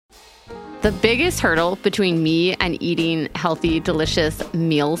The biggest hurdle between me and eating healthy, delicious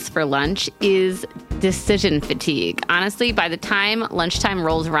meals for lunch is decision fatigue. Honestly, by the time lunchtime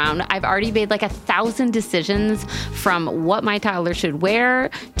rolls around, I've already made like 1,000 decisions, from what my toddler should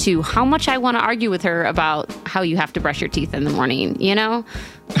wear to how much I want to argue with her about how you have to brush your teeth in the morning, you know?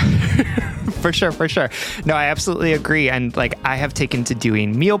 For sure. No, I absolutely agree. And like, I have taken to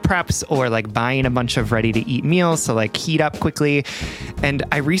doing meal preps or like buying a bunch of ready to eat meals to like heat up quickly. And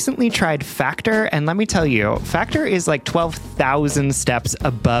I recently tried Factor. And let me tell you, Factor is like 12,000 steps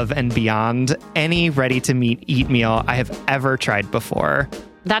above and beyond any ready to eat meal I have ever tried before.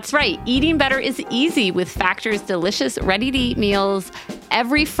 That's right. Eating better is easy with Factor's delicious, ready-to-eat meals.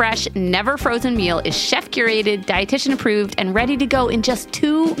 Every fresh, never frozen meal is chef-curated, dietitian-approved, and ready to go in just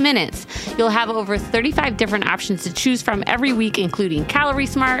 2 minutes. You'll have over 35 different options to choose from every week, including Calorie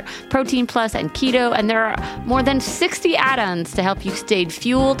Smart, Protein Plus, and Keto. And there are more than 60 add-ons to help you stay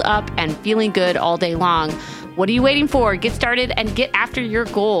fueled up and feeling good all day long. What are you waiting for? Get started and get after your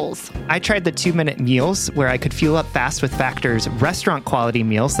goals. I tried the 2-minute meals where I could fuel up fast with Factor's restaurant quality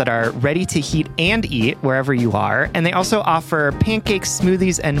meals that are ready to heat and eat wherever you are. And they also offer pancakes,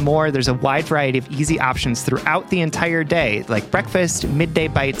 smoothies, and more. There's a wide variety of easy options throughout the entire day, like breakfast, midday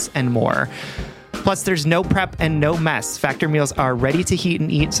bites, and more. Plus, there's no prep and no mess. Factor meals are ready to heat and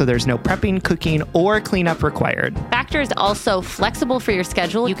eat, so there's no prepping, cooking, or cleanup required. Factor is also flexible for your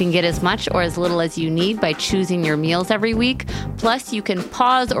schedule. You can get as much or as little as you need by choosing your meals every week. Plus, you can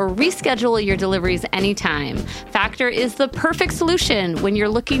pause or reschedule your deliveries anytime. Factor is the perfect solution when you're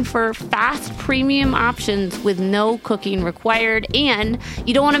looking for fast, premium options with no cooking required, and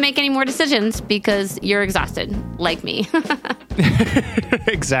you don't want to make any more decisions because you're exhausted, like me.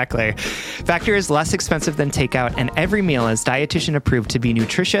 Exactly. Factor is less expensive than takeout, and every meal is dietitian approved to be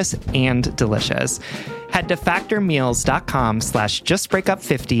nutritious and delicious. Head to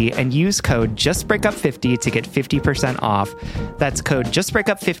factormeals.com/justbreakup50 and use code justbreakup50 to get 50% off. That's code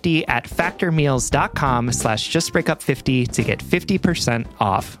justbreakup50 at factormeals.com/justbreakup50 to get 50%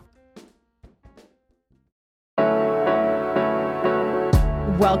 off.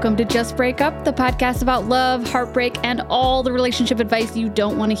 Welcome to Just Break Up, the podcast about love, heartbreak, and all the relationship advice you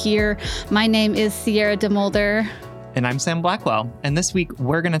don't want to hear. My name is Sierra DeMolder. And I'm Sam Blackwell. And this week,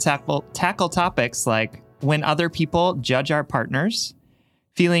 we're going to tackle topics like when other people judge our partners,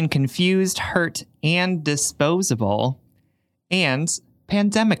 feeling confused, hurt, and disposable, and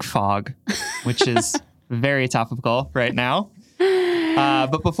pandemic fog, which is very topical right now.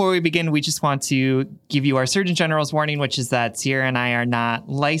 But before we begin, we just want to give you our Surgeon General's warning, which is that Sierra and I are not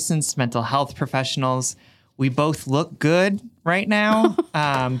licensed mental health professionals. We both look good right now,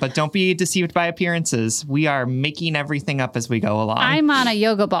 but don't be deceived by appearances. We are making everything up as we go along. I'm on a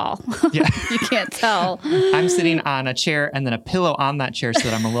yoga ball. Yeah. You can't tell. I'm sitting on a chair and then a pillow on that chair so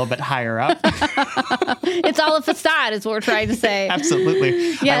that I'm a little bit higher up. It's all a facade is what we're trying to say.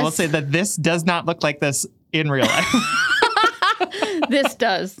 Absolutely. Yes. I will say that this does not look like this in real life. This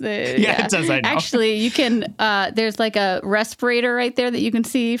does. Yeah, it does. I know. Actually, you can, there's like a respirator right there that you can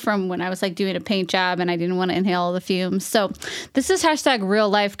see from when I was like doing a paint job and I didn't want to inhale all the fumes. So this is hashtag real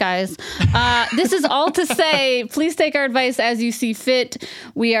life, guys. This is all to say, please take our advice as you see fit.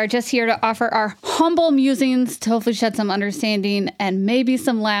 We are just here to offer our humble musings to hopefully shed some understanding and maybe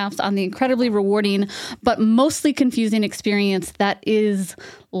some laughs on the incredibly rewarding, but mostly confusing experience that is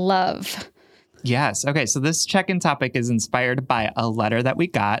love. Yes. Okay. So this check-in topic is inspired by a letter that we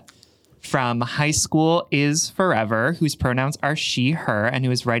got from High School is Forever, whose pronouns are she, her, and who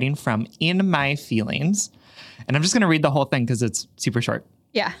is writing from In My Feelings. And I'm just going to read the whole thing because it's super short.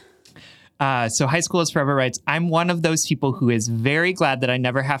 Yeah. So High School is Forever writes, I'm one of those people who is very glad that I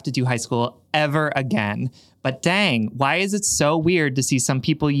never have to do high school ever again. But dang, why is it so weird to see some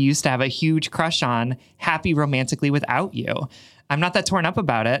people you used to have a huge crush on happy romantically without you? I'm not that torn up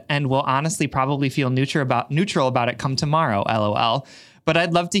about it and will honestly probably feel neutral about it come tomorrow, LOL. But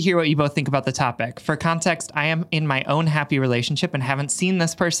I'd love to hear what you both think about the topic. For context, I am in my own happy relationship and haven't seen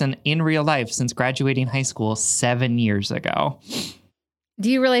this person in real life since graduating high school 7 years ago. Do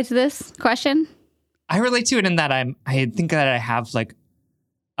you relate to this question? I relate to it in that I think that I have like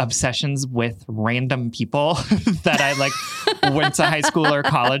obsessions with random people that I like went to high school or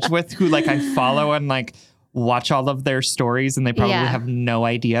college with who like I follow and like watch all of their stories and they probably have no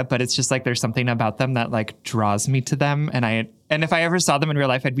idea, but it's just like there's something about them that like draws me to them. And if I ever saw them in real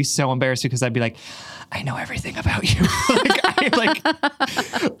life, I'd be so embarrassed because I'd be like, I know everything about you.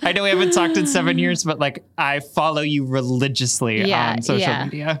 I know we haven't talked in 7 years, but like I follow you religiously on social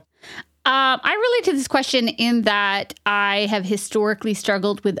media. I relate to this question in that I have historically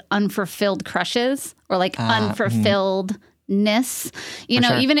struggled with unfulfilled crushes or like unfulfilledness. You know,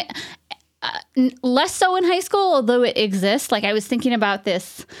 sure. even less so in high school, although it exists. Like I was thinking about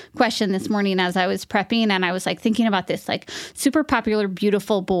this question this morning as I was prepping, and I was like thinking about this like super popular,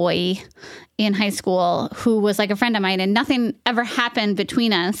 beautiful boy in high school who was like a friend of mine, and nothing ever happened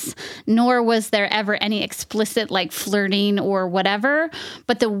between us, nor was there ever any explicit like flirting or whatever.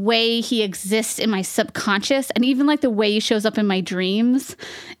 But the way he exists in my subconscious, and even like the way he shows up in my dreams,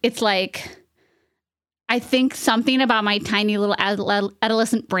 it's like, I think something about my tiny little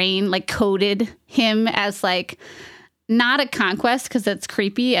adolescent brain like coded him as like not a conquest because it's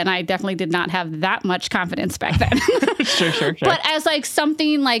creepy, and I definitely did not have that much confidence back then. Sure. But as like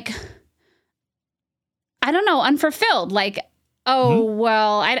something like, I don't know, unfulfilled. Like,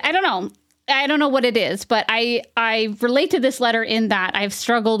 well, I don't know. I don't know what it is, but I relate to this letter in that I've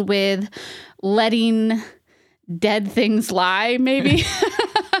struggled with letting dead things lie, maybe.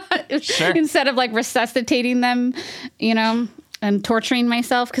 Sure. Instead of like resuscitating them, and torturing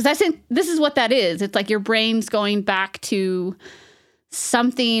myself. Because I think this is what that is. It's like your brain's going back to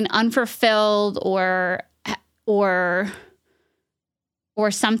something unfulfilled or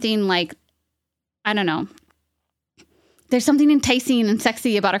something like, I don't know. There's something enticing and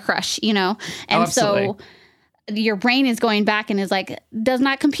sexy about a crush, And so your brain is going back and is like, does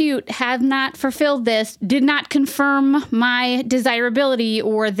not compute, have not fulfilled this, did not confirm my desirability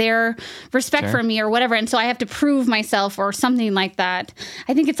or their respect for me or whatever. And so I have to prove myself or something like that.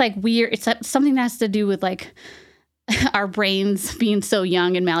 I think it's like weird. It's something that has to do with like our brains being so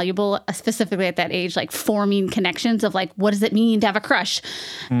young and malleable, specifically at that age, like forming connections of like, what does it mean to have a crush?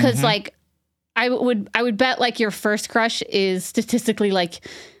 Because like, I would bet like your first crush is statistically like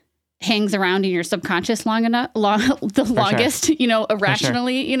hangs around in your subconscious longest,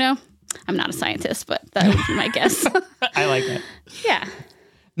 irrationally, I'm not a scientist, but that would be my guess. I like it. Yeah.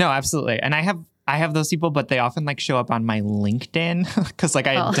 No, absolutely. And I have those people, but they often like show up on my LinkedIn because like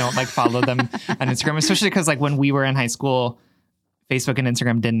I don't like follow them on Instagram, especially because like when we were in high school, Facebook and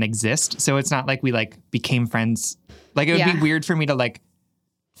Instagram didn't exist. So it's not like we like became friends. Like it would be weird for me to like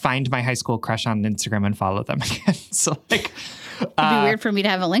find my high school crush on Instagram and follow them again. So like, it'd be weird for me to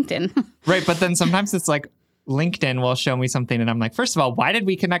have a LinkedIn. Right. But then sometimes it's like LinkedIn will show me something and I'm like, first of all, why did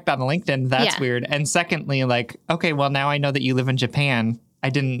we connect on LinkedIn? That's weird. And secondly, like, okay, well now I know that you live in Japan. I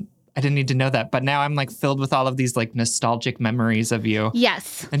didn't need to know that. But now I'm like filled with all of these like nostalgic memories of you.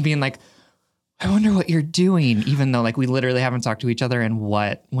 Yes. And being like, I wonder what you're doing, even though like we literally haven't talked to each other in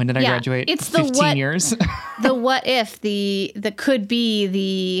when did I graduate? It's 15 years. The what if, the could be,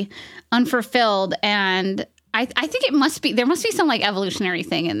 the unfulfilled. And I think there must be some like evolutionary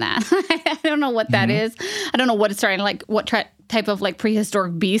thing in that. I don't know what that is. I don't know what it's trying to like, what type of like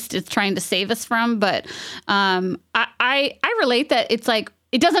prehistoric beast it's trying to save us from. But I relate that it's like,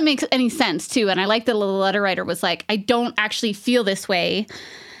 it doesn't make any sense too. And I like that the letter writer was like, I don't actually feel this way.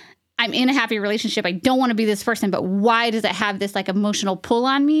 I'm in a happy relationship. I don't want to be this person, but why does it have this like emotional pull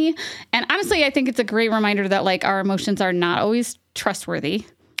on me? And honestly, I think it's a great reminder that like our emotions are not always trustworthy.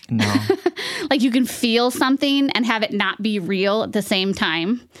 No. Like you can feel something and have it not be real at the same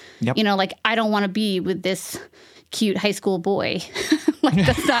time. Yep. Like I don't want to be with this cute high school boy. Like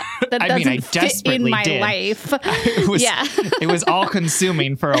that doesn't fit in my life. It was all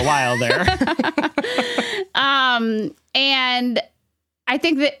consuming for a while there. And I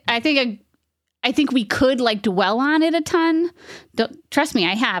think we could like dwell on it a ton. Trust me,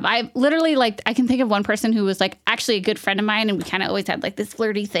 I have. I literally like, I can think of one person who was like actually a good friend of mine, and we kind of always had like this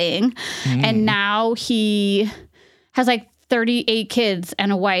flirty thing. And now he has like 38 kids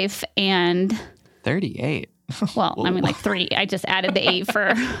and a wife and 38. Well, I mean, like 3. I just added the 8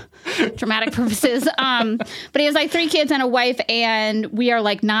 for dramatic purposes. But he has like 3 kids and a wife, and we are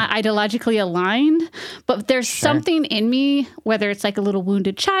like not ideologically aligned. But there's something in me, whether it's like a little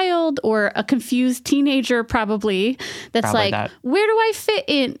wounded child or a confused teenager, probably like, where do I fit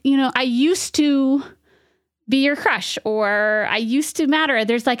in? I used to be your crush, or I used to matter.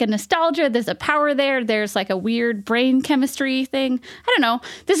 There's like a nostalgia. There's a power there. There's like a weird brain chemistry thing. I don't know.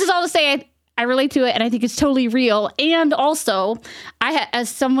 This is all to say I relate to it, and I think it's totally real. And also, as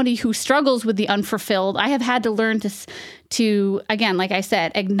somebody who struggles with the unfulfilled, I have had to learn to again, like I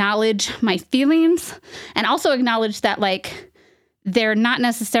said, acknowledge my feelings, and also acknowledge that like they're not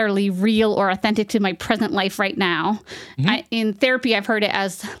necessarily real or authentic to my present life right now. In therapy, I've heard it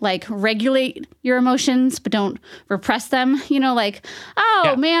as like regulate your emotions, but don't repress them. Like,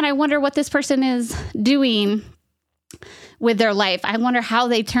 man, I wonder what this person is doing with their life. I wonder how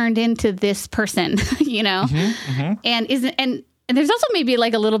they turned into this person, And there's also maybe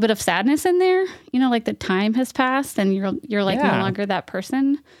like a little bit of sadness in there, like the time has passed and you're like no longer that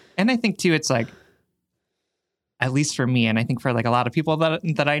person. And I think too, it's like, at least for me, and I think for like a lot of people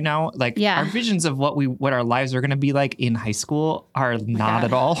that I know, like our visions of what our lives are going to be like in high school are not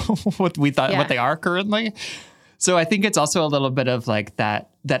at all what we thought what they are currently. So I think it's also a little bit of like that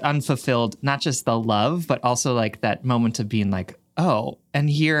unfulfilled, not just the love, but also like that moment of being like, oh, and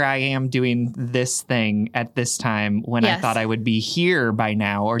here I am doing this thing at this time when I thought I would be here by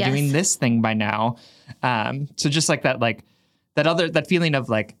now or doing this thing by now. So just like that feeling of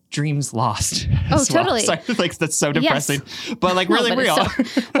like dreams lost. Oh, totally. Sorry, like that's so depressing, but like really real.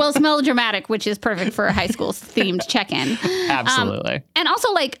 Well, it's melodramatic, which is perfect for a high school themed check-in. Absolutely. And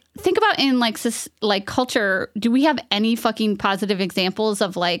also like think about in like culture, do we have any fucking positive examples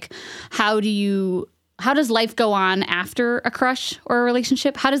of like, how does life go on after a crush or a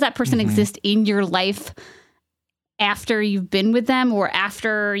relationship? How does that person exist in your life after you've been with them or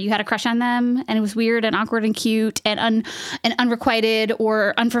after you had a crush on them and it was weird and awkward and cute and unrequited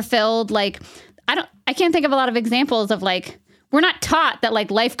or unfulfilled? Like, I can't think of a lot of examples of like, we're not taught that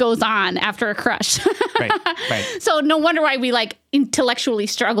like life goes on after a crush. Right. So no wonder why we like intellectually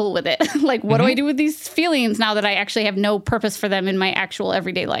struggle with it. Like, what do I do with these feelings now that I actually have no purpose for them in my actual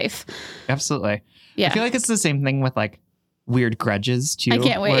everyday life? Absolutely. Yeah. I feel like it's the same thing with like weird grudges too. I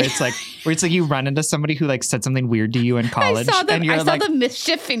can't wait. Where it's like you run into somebody who like said something weird to you in college. I saw the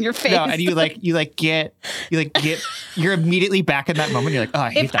mischief in your face. No, and you're immediately back in that moment. You're like, oh,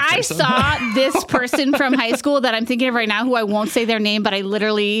 I hate that person. If I saw this person from high school that I'm thinking of right now, who I won't say their name, but I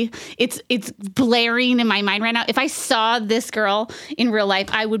literally, it's blaring in my mind right now. If I saw this girl in real life,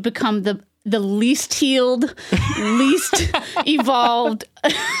 I would become the least healed, least evolved,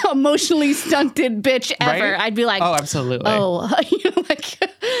 emotionally stunted bitch ever. Right? I'd be like, oh, absolutely. Oh,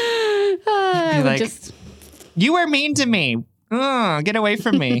 you were mean to me. Oh, get away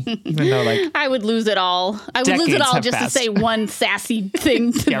from me. Even though, like, I would lose it all. I would lose it all just passed. To say one sassy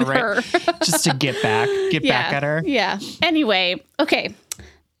thing to her. Just to get back at her. Yeah. Anyway, okay.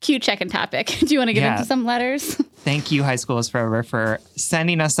 Cute check-in topic. Do you want to get into some letters? Thank you, High School is Forever, for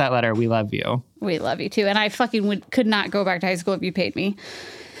sending us that letter. We love you. We love you, too. And I fucking could not go back to high school if you paid me.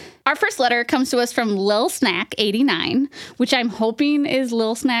 Our first letter comes to us from Lil Snack 89, which I'm hoping is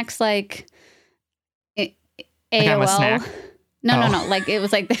Lil Snack's, like, AOL. I'm a snack? No. Like, it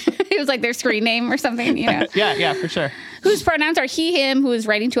was like their screen name or something, you know? Yeah, for sure. Whose pronouns are he, him, who is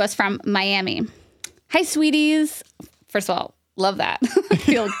writing to us from Miami. Hi, sweeties. First of all, love that.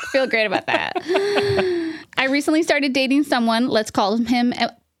 feel great about that. I recently started dating someone. Let's call him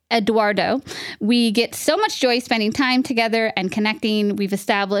Eduardo. We get so much joy spending time together and connecting. We've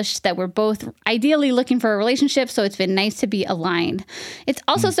established that we're both ideally looking for a relationship, so it's been nice to be aligned. It's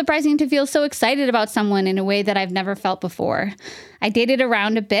also surprising to feel so excited about someone in a way that I've never felt before. I dated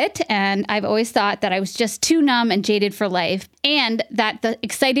around a bit, and I've always thought that I was just too numb and jaded for life, and that the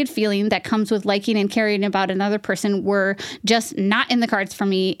excited feeling that comes with liking and caring about another person were just not in the cards for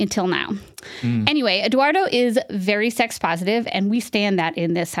me until now. Anyway, Eduardo is very sex positive, and we stand that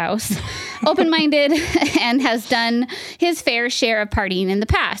in this house. Open-minded and has done his fair share of partying in the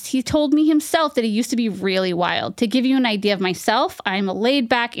past. He told me himself that he used to be really wild. To give you an idea of myself, I'm a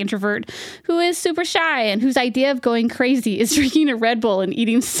laid-back introvert who is super shy and whose idea of going crazy is drinking a Red Bull and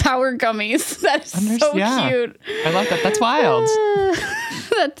eating sour gummies. That's so cute. I love that. That's wild.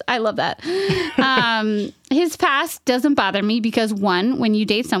 I love that. His past doesn't bother me because, one, when you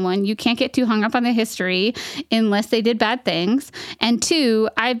date someone, you can't get too hung up on the history unless they did bad things. And two,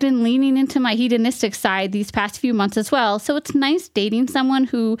 I've been leaning into my hedonistic side these past few months as well. So it's nice dating someone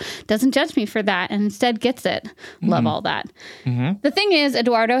who doesn't judge me for that and instead gets it. Love all that. The thing is,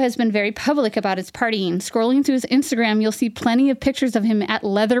 Eduardo has been very public about his partying. Scrolling through his Instagram, you'll see plenty of pictures of him at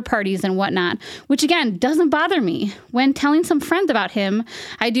leather parties and whatnot, which again, doesn't bother me. When telling some friends about him,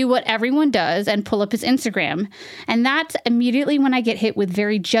 I do what everyone does and pull up his Instagram. And that's immediately when I get hit with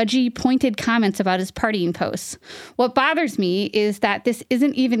very judgy, pointed comments about his partying posts. What bothers me is that this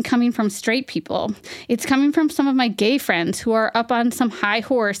isn't even coming from straight people. It's coming from some of my gay friends who are up on some high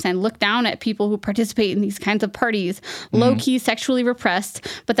horse and look down at people who participate in these kinds of parties, low-key sexually repressed,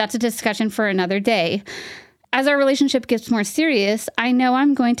 but that's a discussion for another day. As our relationship gets more serious, I know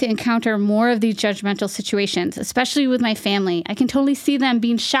I'm going to encounter more of these judgmental situations, especially with my family. I can totally see them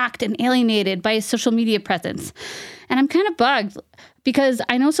being shocked and alienated by his social media presence. And I'm kind of bugged because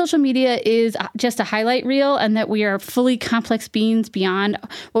I know social media is just a highlight reel and that we are fully complex beings beyond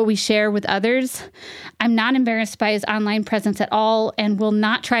what we share with others. I'm not embarrassed by his online presence at all and will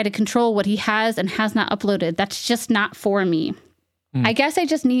not try to control what he has and has not uploaded. That's just not for me. I guess I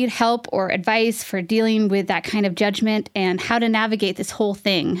just need help or advice for dealing with that kind of judgment and how to navigate this whole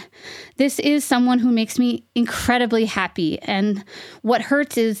thing. This is someone who makes me incredibly happy. And what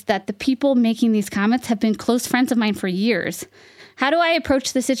hurts is that the people making these comments have been close friends of mine for years. How do I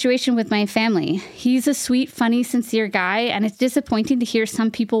approach the situation with my family? He's a sweet, funny, sincere guy, and it's disappointing to hear some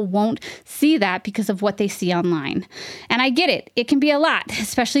people won't see that because of what they see online. And I get it. It can be a lot,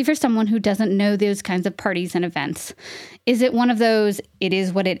 especially for someone who doesn't know those kinds of parties and events. Is it one of those it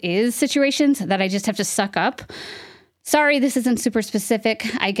is what it is situations that I just have to suck up? Sorry, this isn't super specific,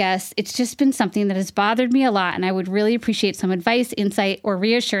 I guess. It's just been something that has bothered me a lot, and I would really appreciate some advice, insight, or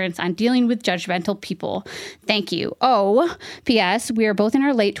reassurance on dealing with judgmental people. Thank you. Oh, P.S. We are both in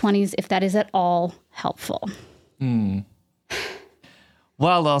our late 20s, if that is at all helpful. Well,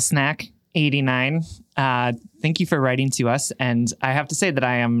 little snack, 89. Thank you for writing to us. And I have to say that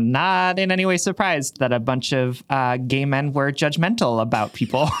I am not in any way surprised that a bunch of gay men were judgmental about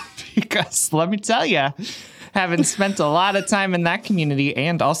people. Because let me tell you, having spent a lot of time in that community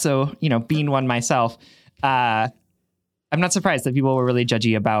and also, being one myself, I'm not surprised that people were really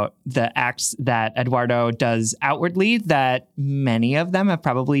judgy about the acts that Eduardo does outwardly that many of them have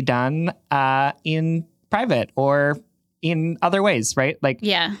probably done in private or in other ways, right?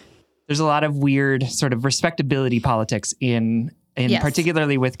 Yeah. There's a lot of weird sort of respectability politics in yes.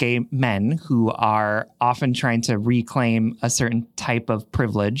 particularly with gay men who are often trying to reclaim a certain type of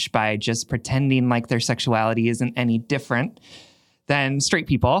privilege by just pretending like their sexuality isn't any different than straight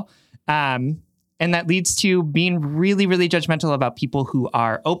people. And that leads to being really, really judgmental about people who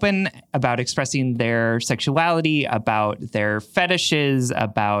are open about expressing their sexuality, about their fetishes,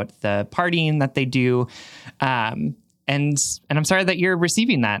 about the partying that they do. And I'm sorry that you're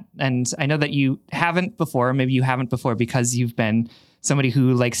receiving that. And I know that you haven't before. Maybe you haven't before because you've been somebody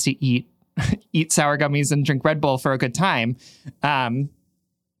who likes to eat sour gummies and drink Red Bull for a good time.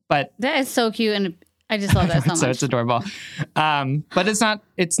 But that is so cute, and I just love that so much. So it's adorable. But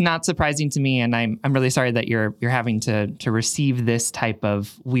it's not surprising to me, and I'm really sorry that you're having to receive this type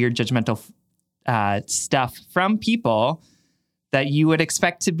of weird judgmental stuff from people that you would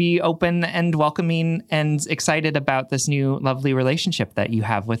expect to be open and welcoming and excited about this new lovely relationship that you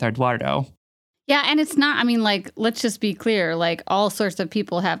have with Eduardo. Yeah, and it's not, let's just be clear, all sorts of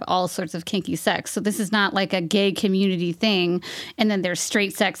people have all sorts of kinky sex. So this is not like a gay community thing, and then there's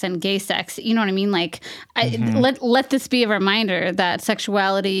straight sex and gay sex. You know what I mean? Let this be a reminder that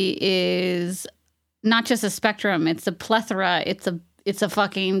sexuality is not just a spectrum, it's a plethora, it's a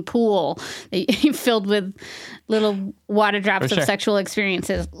fucking pool filled with little water drops of sexual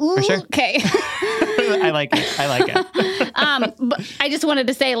experiences. Ooh, for sure. Okay. I like it. But I just wanted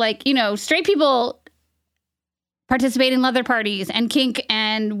to say, straight people participate in leather parties and kink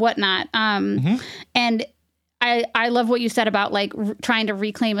and whatnot. And I love what you said about trying to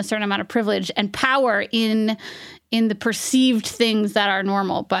reclaim a certain amount of privilege and power in the perceived things that are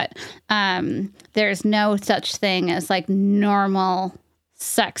normal, but there's no such thing as normal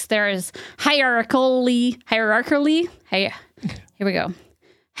sex. There is hierarchically. Hey, here we go.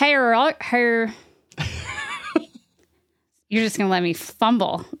 You're just gonna let me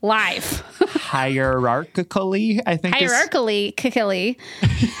fumble live. Hierarchically, I think. Hierarchically,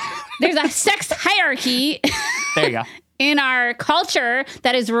 there's a sex hierarchy. There you go. In our culture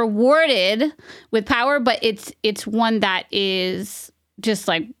that is rewarded with power, but it's one that is just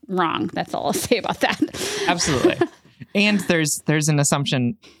wrong. That's all I'll say about that. Absolutely. And there's an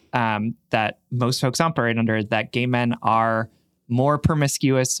assumption that most folks operate under, that gay men are more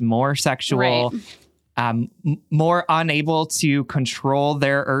promiscuous, more sexual, right. More unable to control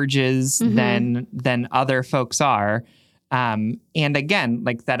their urges than other folks are. And again,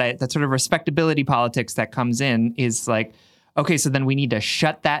 that sort of respectability politics that comes in is okay, so then we need to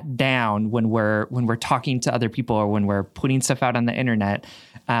shut that down when we're talking to other people or when we're putting stuff out on the internet.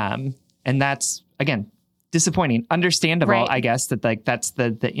 And that's, again, disappointing, understandable, right. I guess, that that's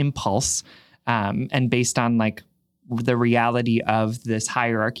the impulse. And based on the reality of this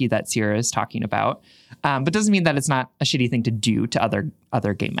hierarchy that Sierra is talking about. But doesn't mean that it's not a shitty thing to do to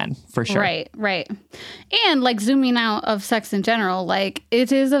other gay men, for sure. Right. And zooming out of sex in general,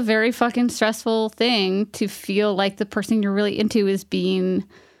 it is a very fucking stressful thing to feel like the person you're really into is being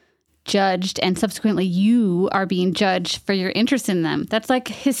judged, and subsequently you are being judged for your interest in them. That's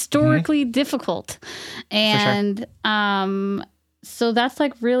historically difficult. And so that's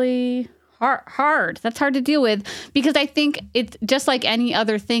really hard. That's hard to deal with, because I think it's just like any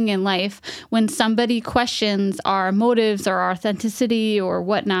other thing in life. When somebody questions our motives or our authenticity or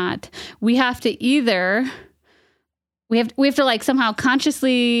whatnot, we have to somehow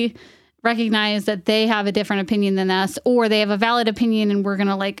consciously recognize that they have a different opinion than us, or they have a valid opinion and we're going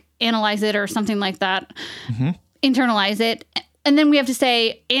to like analyze it or something like that, internalize it. And then we have to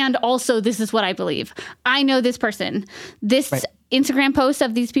say, and also this is what I believe. I know this person. This Instagram post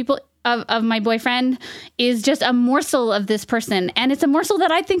of these people, of my boyfriend, is just a morsel of this person. And it's a morsel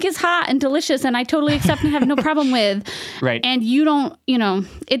that I think is hot and delicious and I totally accept and have no problem with. Right. And you don't,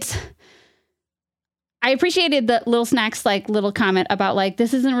 I appreciated the Little Snacks, like, little comment about, like,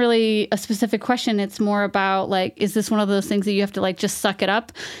 this isn't really a specific question. It's more about, like, is this one of those things that you have to, like, just suck it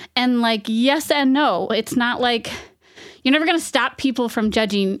up? And, like, yes and no. It's not like you're never going to stop people from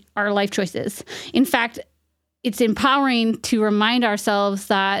judging our life choices. In fact, it's empowering to remind ourselves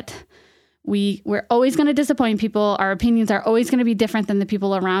that we're always going to disappoint people. Our opinions are always going to be different than the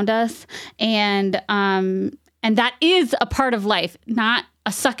people around us. And that is a part of life, not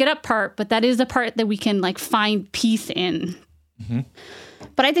a suck it up part, but that is a part that we can like find peace in.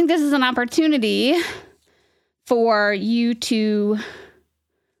 But I think this is an opportunity for you to,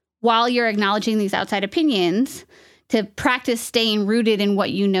 while you're acknowledging these outside opinions, to practice staying rooted in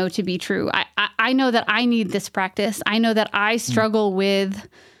what you know to be true. I know that I need this practice. I know that I struggle with,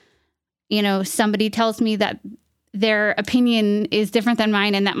 somebody tells me that their opinion is different than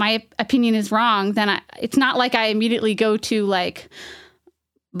mine and that my opinion is wrong, then it's not like I immediately go to like,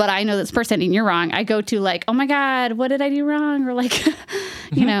 but I know this person and you're wrong. I go to like, oh my God, what did I do wrong? Or like,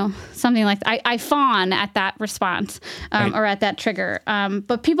 something like that. I fawn at that response or at that trigger.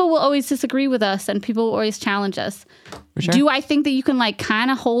 But people will always disagree with us and people will always challenge us. For sure. Do I think that you can like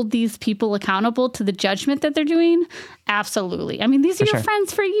kind of hold these people accountable to the judgment that they're doing? Absolutely. I mean, these are your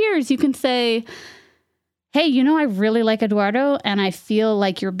friends for years. You can say, hey, I really like Eduardo and I feel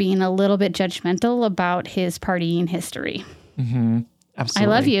like you're being a little bit judgmental about his partying history.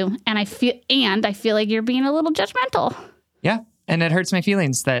 Absolutely. I love you. And I feel like you're being a little judgmental. Yeah. And it hurts my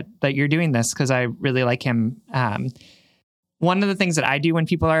feelings that you're doing this because I really like him. One of the things that I do when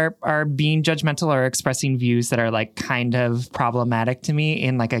people are being judgmental or expressing views that are like kind of problematic to me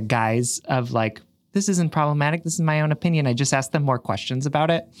in like a guise of like, this isn't problematic. This is my own opinion. I just ask them more questions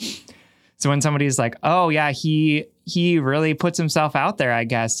about it. So when somebody's like, oh yeah, he really puts himself out there, I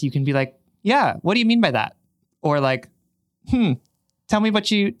guess, you can be like, yeah, what do you mean by that? Or like, tell me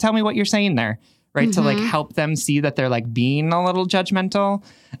what you're saying there, right? To like help them see that they're like being a little judgmental.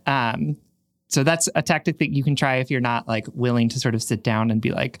 So that's a tactic that you can try if you're not like willing to sort of sit down and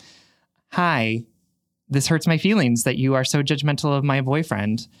be like, hi, this hurts my feelings that you are so judgmental of my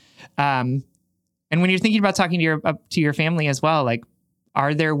boyfriend. And when you're thinking about talking to your family as well, like,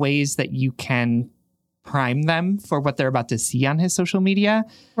 are there ways that you can prime them for what they're about to see on his social media?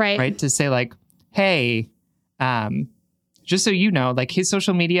 Right. To say like, hey, just so you know, like his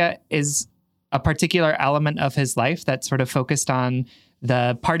social media is a particular element of his life that's sort of focused on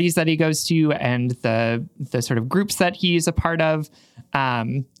the parties that he goes to and the sort of groups that he's a part of.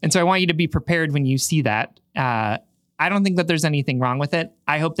 And so I want you to be prepared when you see that. I don't think that there's anything wrong with it.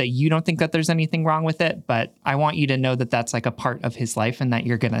 I hope that you don't think that there's anything wrong with it, but I want you to know that that's like a part of his life and that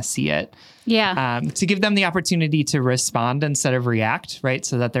you're going to see it. Yeah. To give them the opportunity to respond instead of react, right?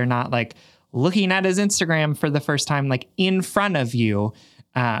 So that they're not like looking at his Instagram for the first time, like in front of you.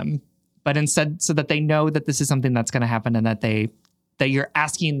 But instead, so that they know that this is something that's going to happen and that you're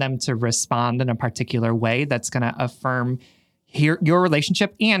asking them to respond in a particular way that's going to affirm your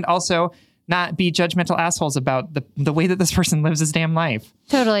relationship and also not be judgmental assholes about the way that this person lives his damn life.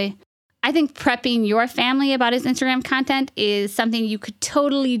 Totally. I think prepping your family about his Instagram content is something you could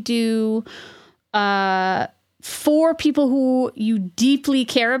totally do for people who you deeply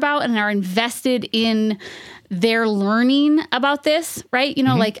care about and are invested in their learning about this, right?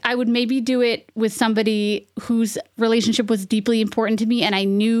 Like I would maybe do it with somebody whose relationship was deeply important to me and I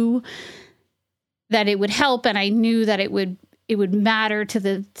knew that it would help and I knew that it would matter to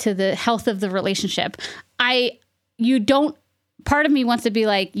the health of the relationship. Part of me wants to be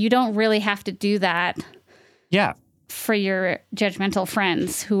like, you don't really have to do that. Yeah. For your judgmental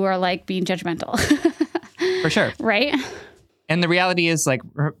friends who are like being judgmental. For sure. Right. And the reality is like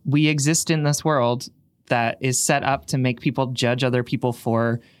we exist in this world that is set up to make people judge other people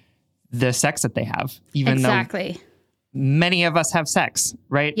for the sex that they have. Even though many of us have sex,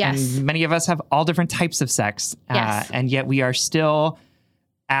 right? Yes. And many of us have all different types of sex. Yes. And yet we are still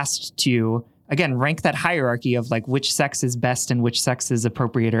asked to, again, rank that hierarchy of like which sex is best and which sex is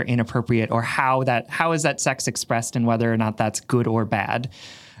appropriate or inappropriate, or how is that sex expressed and whether or not that's good or bad.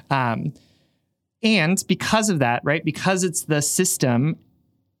 And because of that, right, because it's the system,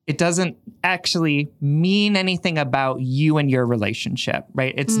 it doesn't actually mean anything about you and your relationship,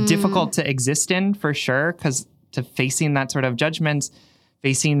 right? It's difficult to exist in for sure, because to facing that sort of judgment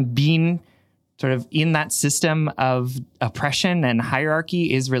facing being sort of in that system of oppression and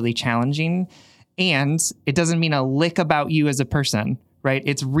hierarchy is really challenging. And it doesn't mean a lick about you as a person, right?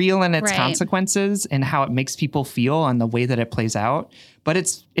 It's real in its Right. consequences and how it makes people feel and the way that it plays out. But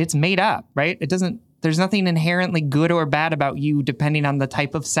it's made up, right? There's nothing inherently good or bad about you depending on the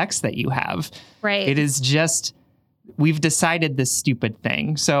type of sex that you have. Right. It is just, we've decided this stupid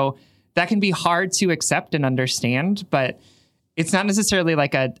thing. So that can be hard to accept and understand, but it's not necessarily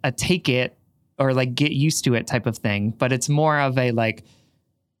like a take it or like get used to it type of thing, but it's more of a like,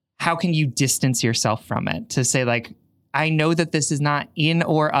 how can you distance yourself from it to say like, I know that this is not in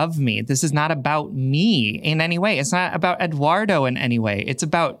or of me. This is not about me in any way. It's not about Eduardo in any way. It's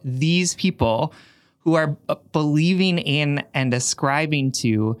about these people who are believing in and ascribing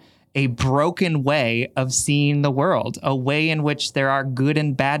to a broken way of seeing the world, a way in which there are good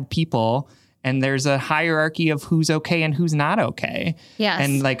and bad people, and there's a hierarchy of who's okay and who's not okay. Yes.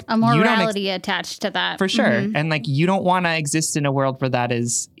 And like a morality attached to that. for sure. And like you don't want to exist in a world where that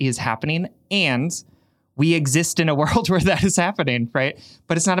is happening. And we exist in a world where that is happening, right?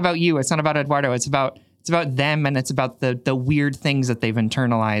 But it's not about you. It's not about Eduardo. It's about them, and it's about the weird things that they've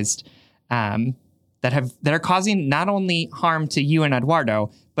internalized that are causing not only harm to you and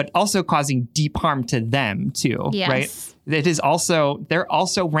Eduardo, but also causing deep harm to them too, Yes. right? It is also, they're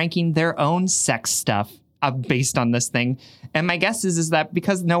also ranking their own sex stuff based on this thing. And my guess is that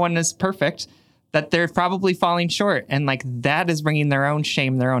because no one is perfect, that they're probably falling short. And like that is bringing their own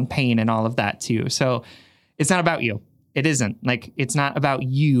shame, their own pain and all of that too. So it's not about you. It isn't. Like, it's not about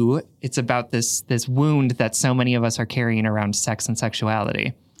you. It's about this wound that so many of us are carrying around sex and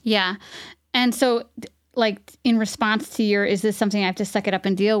sexuality. Yeah. And so, like, in response to is this something I have to suck it up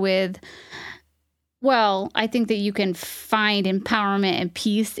and deal with? Well, I think that you can find empowerment and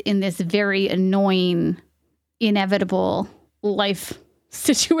peace in this very annoying, inevitable life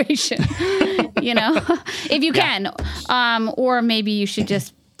situation, you know, if you can. Or maybe you should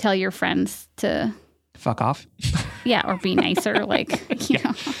just tell your friends to fuck off. Yeah, or be nicer, like, you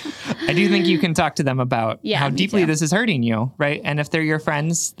know. I do think you can talk to them about how me deeply too. this is hurting you, right? And if they're your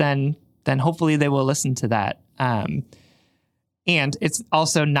friends, then hopefully they will listen to that. And it's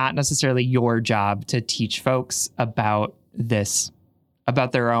also not necessarily your job to teach folks about this,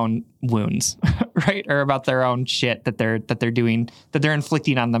 about their own wounds, right? Or about their own shit that they're doing, that they're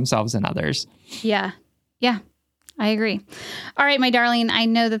inflicting on themselves and others. Yeah. Yeah. I agree. All right, my darling, I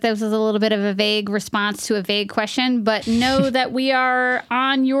know that this was a little bit of a vague response to a vague question, but know that we are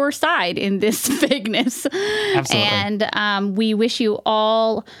on your side in this vagueness. Absolutely. And we wish you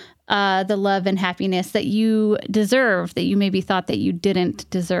all the love and happiness that you deserve, that you maybe thought that you didn't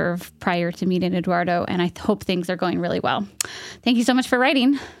deserve prior to meeting Eduardo. And I hope things are going really well. Thank you so much for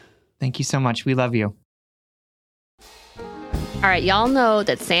writing. Thank you so much. We love you. All right, y'all know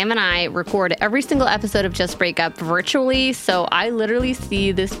that Sam and I record every single episode of Just Break Up virtually, so I literally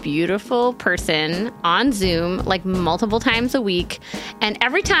see this beautiful person on Zoom like multiple times a week, and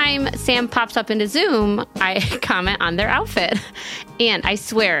every time Sam pops up into Zoom, I comment on their outfit. And I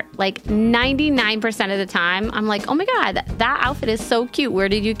swear, like 99% of the time, I'm like, oh my God, that outfit is so cute. Where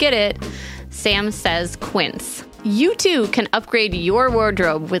did you get it? Sam says Quince. You too can upgrade your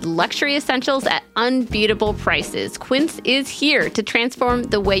wardrobe with luxury essentials at unbeatable prices. Quince is here to transform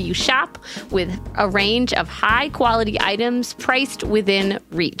the way you shop with a range of high-quality items priced within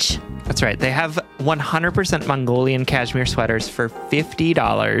reach. That's right. They have 100% Mongolian cashmere sweaters for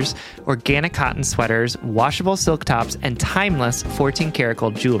 $50, organic cotton sweaters, washable silk tops, and timeless 14-karat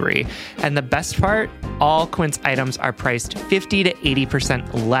gold jewelry. And the best part, all Quince items are priced 50 to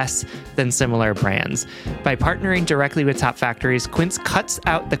 80% less than similar brands. By partnering directly with top factories, Quince cuts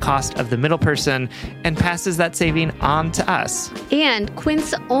out the cost of the middle person and passes that saving on to us. And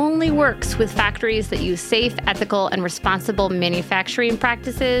Quince only works with factories that use safe, ethical, and responsible manufacturing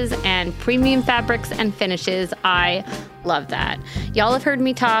practices and premium fabrics and finishes. I love that. Y'all have heard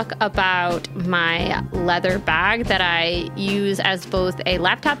me talk about my leather bag that I use as both a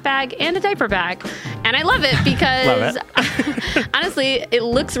laptop bag and a diaper bag. And I love it because honestly, it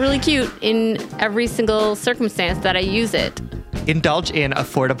looks really cute in every single circumstance that I use it. Indulge in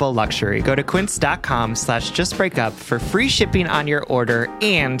affordable luxury. Go to quince.com/justbreakup for free shipping on your order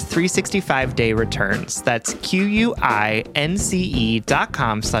and 365-day returns. That's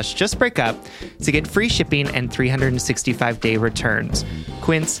QUINCE.com/justbreakup to get free shipping and 365-day returns.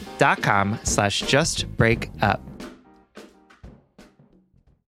 Quince.com/justbreakup.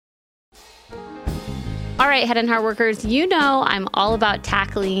 All right, Head and Heart workers, you know I'm all about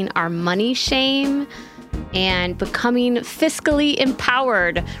tackling our money shame. and becoming fiscally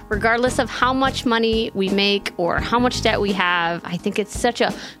empowered, regardless of how much money we make or how much debt we have. I think it's such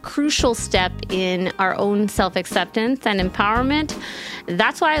a crucial step in our own self-acceptance and empowerment.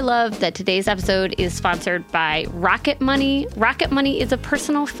 That's why I love that today's episode is sponsored by Rocket Money. Rocket Money is a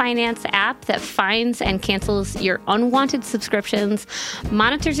personal finance app that finds and cancels your unwanted subscriptions,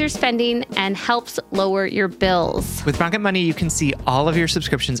 monitors your spending, and helps lower your bills. With Rocket Money, you can see all of your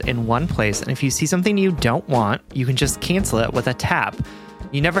subscriptions in one place, and if you see something you don't want, you can just cancel it with a tap.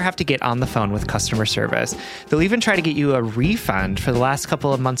 You never have to get on the phone with customer service. They'll even try to get you a refund for the last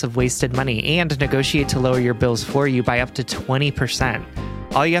couple of months of wasted money and negotiate to lower your bills for you by up to 20%.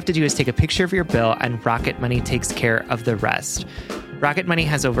 All you have to do is take a picture of your bill, and Rocket Money takes care of the rest. Rocket Money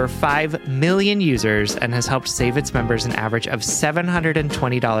has over 5 million users and has helped save its members an average of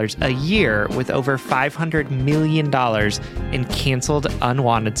 $720 a year, with over $500 million in canceled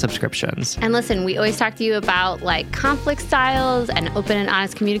unwanted subscriptions. And listen, we always talk to you about like conflict styles and open and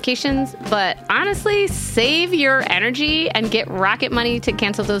honest communications, but honestly, save your energy and get Rocket Money to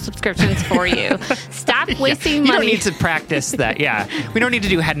cancel those subscriptions for you. Stop wasting money. You don't need to practice that. Yeah. We don't need to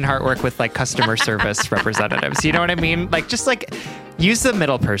do head and heart work with like customer service representatives. You know what I mean? Like, just like use the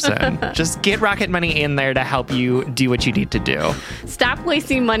middle person. Just get Rocket Money in there to help you do what you need to do. Stop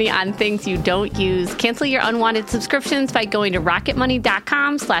wasting money on things you don't use. Cancel your unwanted subscriptions by going to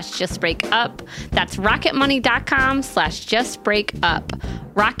rocketmoney.com/justbreakup. That's rocketmoney.com/justbreakup.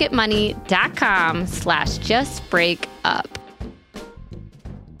 rocketmoney.com/justbreakup.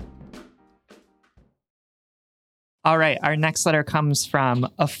 All right. Our next letter comes from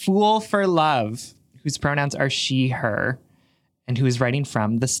A Fool for Love, whose pronouns are she, her, and who is writing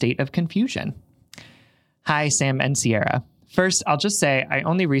from the state of confusion. Hi, Sam and Sierra. First, I'll just say I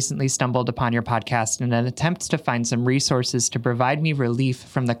only recently stumbled upon your podcast in an attempt to find some resources to provide me relief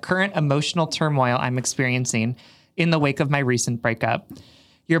from the current emotional turmoil I'm experiencing in the wake of my recent breakup.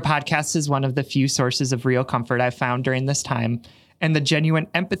 Your podcast is one of the few sources of real comfort I've found during this time, and the genuine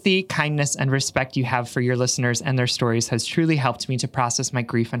empathy, kindness, and respect you have for your listeners and their stories has truly helped me to process my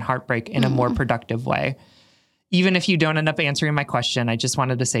grief and heartbreak in a more productive way. Even if you don't end up answering my question, I just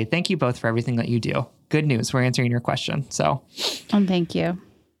wanted to say thank you both for everything that you do. Good news, we're answering your question. So, thank you.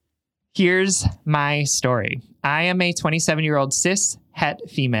 Here's my story. I am a 27-year-old cis het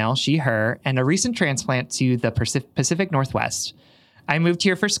female, she, her, and a recent transplant to the Pacific Northwest. I moved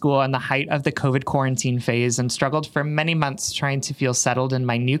here for school in the height of the COVID quarantine phase and struggled for many months trying to feel settled in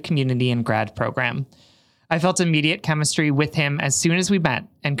my new community and grad program. I felt immediate chemistry with him as soon as we met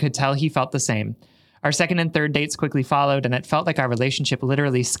and could tell he felt the same. Our second and third dates quickly followed, and it felt like our relationship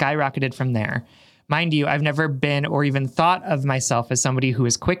literally skyrocketed from there. Mind you, I've never been or even thought of myself as somebody who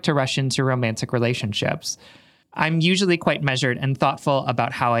is quick to rush into romantic relationships. I'm usually quite measured and thoughtful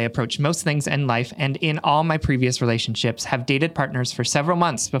about how I approach most things in life, and in all my previous relationships have dated partners for several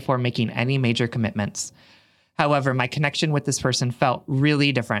months before making any major commitments. However, my connection with this person felt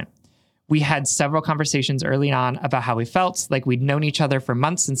really different. We had several conversations early on about how we felt, like we'd known each other for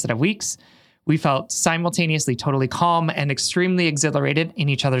months instead of weeks. We felt simultaneously totally calm and extremely exhilarated in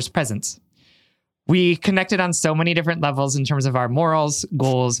each other's presence. We connected on so many different levels in terms of our morals,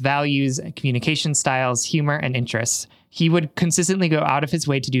 goals, values, communication styles, humor, and interests. He would consistently go out of his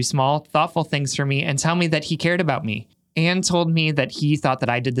way to do small, thoughtful things for me and tell me that he cared about me, and told me that he thought that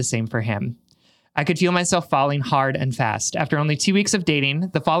I did the same for him. I could feel myself falling hard and fast. After only 2 weeks of dating,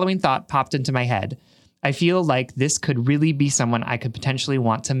 the following thought popped into my head. I feel like this could really be someone I could potentially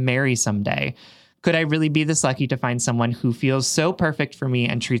want to marry someday. Could I really be this lucky to find someone who feels so perfect for me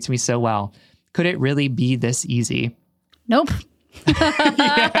and treats me so well? Could it really be this easy? Nope.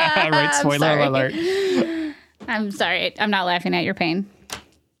 Yeah, right. Spoiler alert. I'm sorry. I'm not laughing at your pain.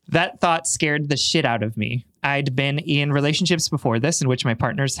 That thought scared the shit out of me. I'd been in relationships before this in which my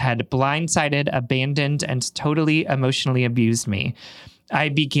partners had blindsided, abandoned, and totally emotionally abused me. I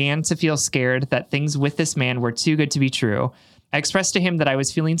began to feel scared that things with this man were too good to be true. I expressed to him that I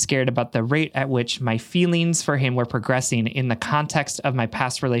was feeling scared about the rate at which my feelings for him were progressing in the context of my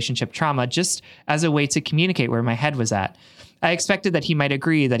past relationship trauma, just as a way to communicate where my head was at. I expected that he might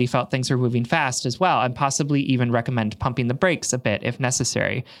agree that he felt things were moving fast as well, and possibly even recommend pumping the brakes a bit if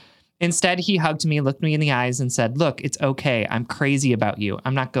necessary. Instead, he hugged me, looked me in the eyes, and said, "Look, it's okay. I'm crazy about you.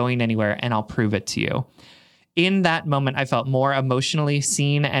 I'm not going anywhere, and I'll prove it to you." In that moment, I felt more emotionally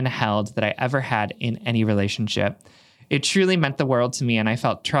seen and held than I ever had in any relationship. It truly meant the world to me, and I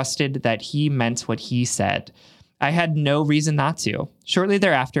felt trusted that he meant what he said. I had no reason not to. Shortly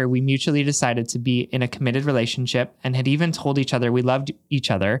thereafter, we mutually decided to be in a committed relationship and had even told each other we loved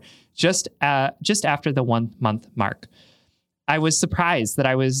each other just after the 1 month mark. I was surprised that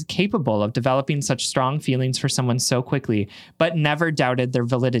I was capable of developing such strong feelings for someone so quickly, but never doubted their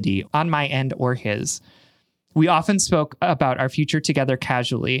validity on my end or his. We often spoke about our future together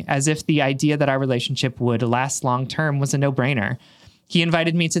casually, as if the idea that our relationship would last long term was a no-brainer. He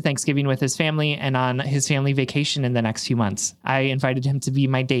invited me to Thanksgiving with his family and on his family vacation in the next few months. I invited him to be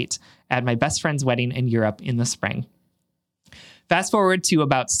my date at my best friend's wedding in Europe in the spring. Fast forward to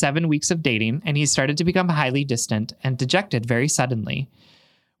about 7 weeks of dating, and he started to become highly distant and dejected very suddenly.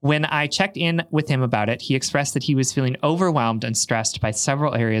 When I checked in with him about it, he expressed that he was feeling overwhelmed and stressed by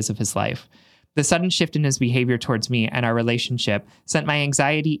several areas of his life. The sudden shift in his behavior towards me and our relationship sent my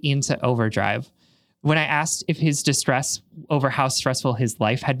anxiety into overdrive. When I asked if his distress over how stressful his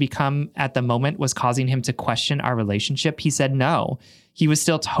life had become at the moment was causing him to question our relationship, he said no. He was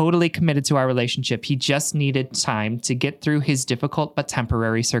still totally committed to our relationship. He just needed time to get through his difficult but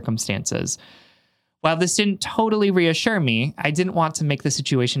temporary circumstances. While this didn't totally reassure me, I didn't want to make the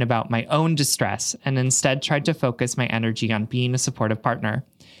situation about my own distress and instead tried to focus my energy on being a supportive partner.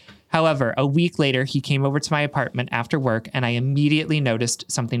 However, a week later, he came over to my apartment after work and I immediately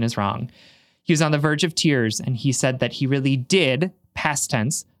noticed something is wrong. He was on the verge of tears, and he said that he really did, past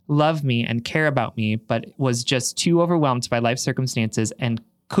tense, love me and care about me, but was just too overwhelmed by life circumstances and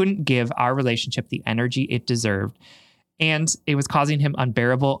couldn't give our relationship the energy it deserved. And it was causing him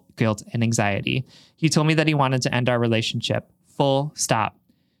unbearable guilt and anxiety. He told me that he wanted to end our relationship. Full stop.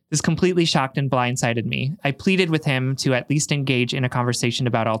 This completely shocked and blindsided me. I pleaded with him to at least engage in a conversation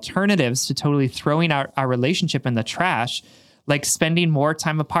about alternatives to totally throwing out our relationship in the trash, like spending more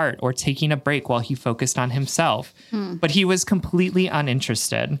time apart or taking a break while he focused on himself. But he was completely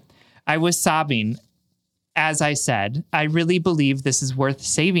uninterested. I was sobbing. As I said, I really believe this is worth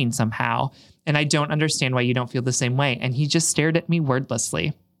saving somehow, and I don't understand why you don't feel the same way. And he just stared at me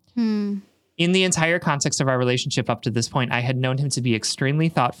wordlessly. In the entire context of our relationship up to this point, I had known him to be extremely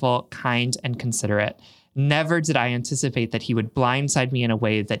thoughtful, kind, and considerate. Never did I anticipate that he would blindside me in a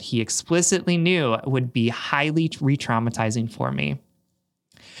way that he explicitly knew would be highly re-traumatizing for me.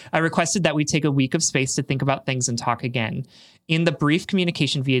 I requested that we take a week of space to think about things and talk again. In the brief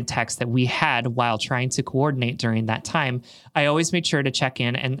communication via text that we had while trying to coordinate during that time, I always made sure to check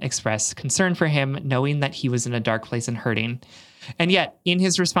in and express concern for him, knowing that he was in a dark place and hurting. And yet, in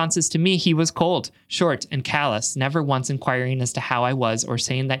his responses to me, he was cold, short, and callous, never once inquiring as to how I was or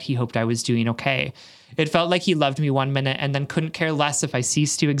saying that he hoped I was doing okay. It felt like he loved me one minute and then couldn't care less if I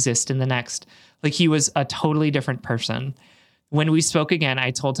ceased to exist in the next, like he was a totally different person. When we spoke again,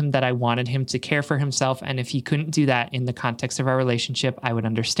 I told him that I wanted him to care for himself, and if he couldn't do that in the context of our relationship, I would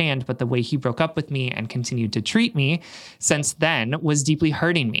understand, but the way he broke up with me and continued to treat me since then was deeply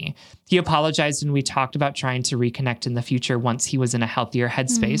hurting me. He apologized, and we talked about trying to reconnect in the future once he was in a healthier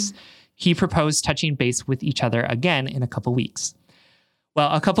headspace. He proposed touching base with each other again in a couple weeks.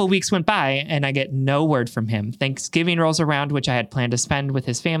 Well, a couple weeks went by and I get no word from him. Thanksgiving rolls around, which I had planned to spend with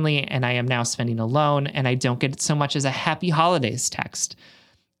his family, and I am now spending alone, and I don't get so much as a happy holidays text.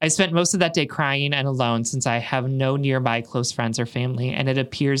 I spent most of that day crying and alone since I have no nearby close friends or family, and it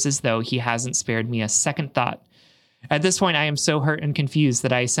appears as though he hasn't spared me a second thought. At this point, I am so hurt and confused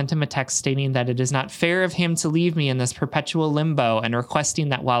that I sent him a text stating that it is not fair of him to leave me in this perpetual limbo and requesting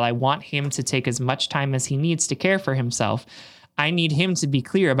that while I want him to take as much time as he needs to care for himself, I need him to be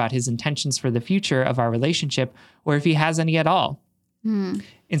clear about his intentions for the future of our relationship, or if he has any at all.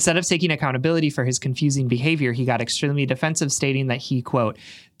 Instead of taking accountability for his confusing behavior, he got extremely defensive, stating that he, quote,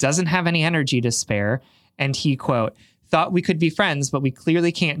 doesn't have any energy to spare, and he, quote, thought we could be friends, but we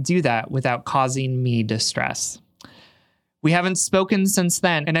clearly can't do that without causing me distress. We haven't spoken since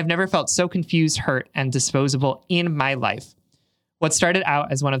then, and I've never felt so confused, hurt, and disposable in my life. What started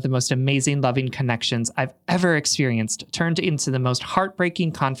out as one of the most amazing, loving connections I've ever experienced turned into the most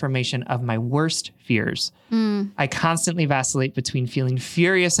heartbreaking confirmation of my worst fears. I constantly vacillate between feeling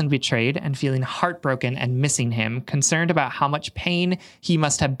furious and betrayed and feeling heartbroken and missing him, concerned about how much pain he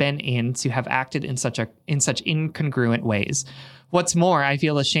must have been in to have acted in such incongruent ways. What's more, I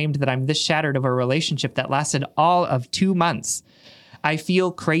feel ashamed that I'm this shattered of a relationship that lasted all of 2 months. I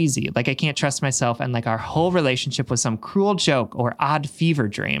feel crazy, like I can't trust myself, and like our whole relationship was some cruel joke or odd fever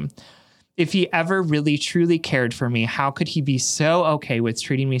dream. If he ever really truly cared for me, how could he be so okay with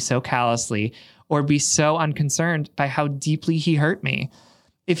treating me so callously or be so unconcerned by how deeply he hurt me?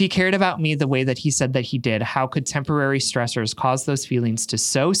 If he cared about me the way that he said that he did, how could temporary stressors cause those feelings to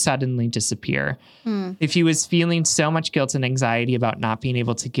so suddenly disappear? If he was feeling so much guilt and anxiety about not being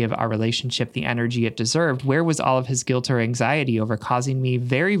able to give our relationship the energy it deserved, where was all of his guilt or anxiety over causing me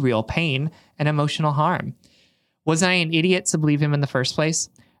very real pain and emotional harm? Was I an idiot to believe him in the first place?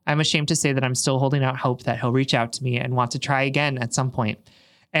 I'm ashamed to say that I'm still holding out hope that he'll reach out to me and want to try again at some point.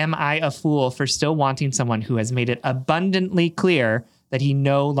 Am I a fool for still wanting someone who has made it abundantly clear that he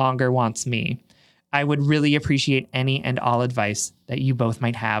no longer wants me? I would really appreciate any and all advice that you both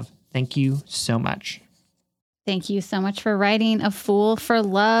might have. Thank you so much. Thank you so much for writing A Fool for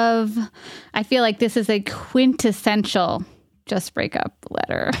Love. I feel like this is a quintessential just break up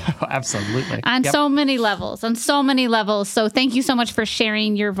letter. Oh, absolutely. On so many levels, So thank you so much for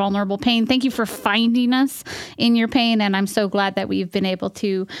sharing your vulnerable pain. Thank you for finding us in your pain. And I'm so glad that we've been able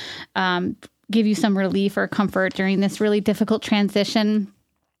to give you some relief or comfort during this really difficult transition.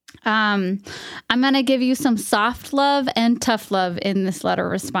 I'm going to give you some soft love and tough love in this letter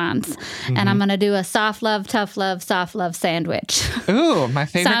response. And I'm going to do a soft love, tough love, soft love sandwich. Ooh, my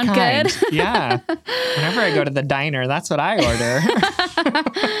favorite Sound kind. good? Yeah. Whenever I go to the diner, that's what I order.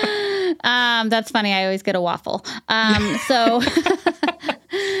 That's funny. I always get a waffle. So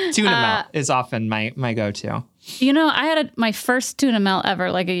Tuna melt is often my go-to. I had my first tuna melt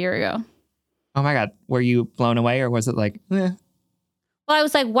ever like a year ago. Oh my God. Were you blown away or was it like, eh? Well, I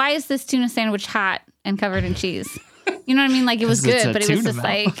was like, why is this tuna sandwich hot and covered in cheese? You know what I mean? Like, it was good, but it was just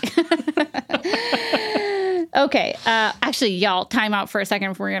like... Okay. Actually, y'all, time out for a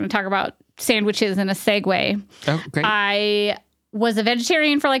second if we're going to talk about sandwiches in a segue. Oh, great. I was a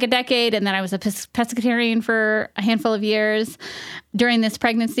vegetarian for like a decade, and then I was a pescatarian for a handful of years. During this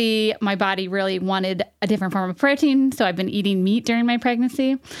pregnancy, my body really wanted a different form of protein, so I've been eating meat during my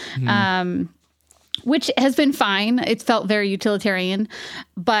pregnancy. Which has been fine. It felt very utilitarian.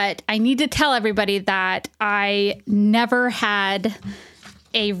 But I need to tell everybody that I never had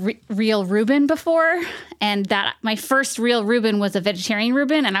a real Reuben before. And that my first real Reuben was a vegetarian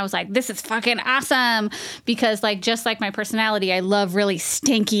Reuben. And I was like, this is fucking awesome. Because just like my personality, I love really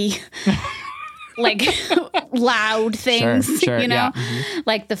stinky, like loud things, sure, yeah.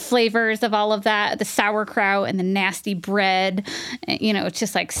 Like the flavors of all of that, the sauerkraut and the nasty bread, it's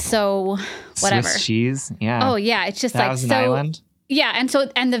just like so whatever. Swiss cheese, yeah. Oh yeah, it's just Thousand like so. Island. Yeah, and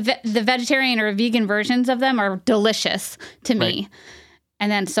the vegetarian or vegan versions of them are delicious to me. Right.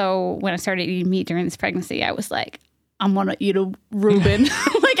 And then so when I started eating meat during this pregnancy, I was like, I'm gonna eat a Reuben.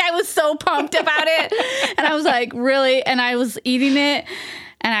 Like I was so pumped about it, and I was like, really, and I was eating it.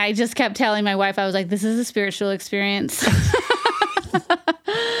 And I just kept telling my wife, I was like, this is a spiritual experience.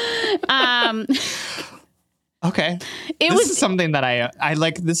 Okay. This is something that I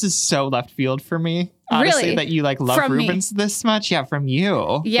like. This is so left field for me. Honestly, really? that you love from Reubens this much. Yeah, from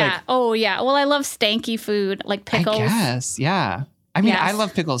you. Yeah. Like, Oh, yeah. Well, I love stanky food, like pickles. I guess. Yeah. I mean, Yes. I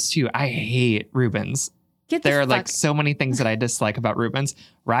love pickles too. I hate Reubens. There are like so many things that I dislike about Reubens.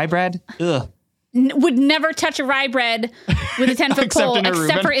 Rye bread. Ugh. Would never touch a rye bread with a 10-foot Except pole, in a except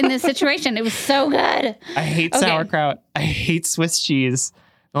Reuben. for in this situation. It was so good. I hate Okay. sauerkraut. I hate Swiss cheese.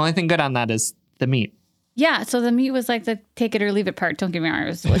 The only thing good on that is the meat. Yeah, so the meat was like the take it or leave it part. Don't get me wrong, it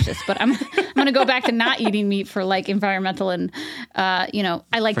was delicious. But I'm going to go back to not eating meat for like environmental and, I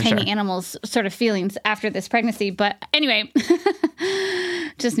like For tiny sure. animals sort of feelings after this pregnancy. But anyway,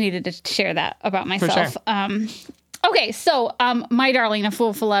 just needed to share that about myself. sure. Okay, so my darling, A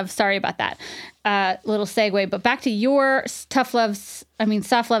Fool for Love. Sorry about that little segue. But back to your soft love,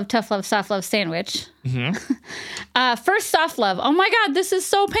 tough love, soft love sandwich. First, soft love. Oh my God, this is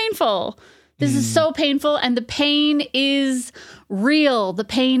so painful. This is so painful. And the pain is real. The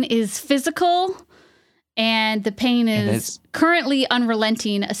pain is physical. And the pain is currently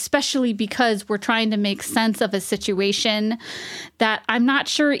unrelenting, especially because we're trying to make sense of a situation that I'm not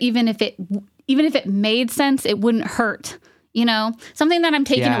sure even if it made sense, it wouldn't hurt. Something that I'm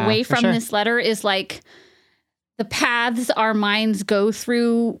taking away from this letter is like the paths our minds go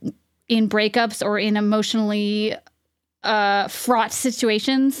through in breakups or in emotionally fraught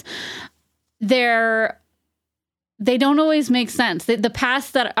situations. They don't always make sense. The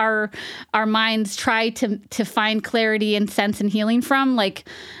paths that our minds try to find clarity and sense and healing from, like,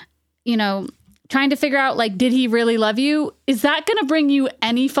 trying to figure out, like, did he really love you? Is that going to bring you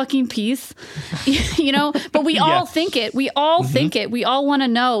any fucking peace? But we all think it. We all think it. We all want to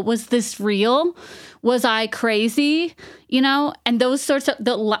know, was this real? Was I crazy? And those sorts of,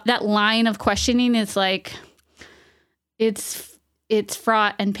 that line of questioning is like, it's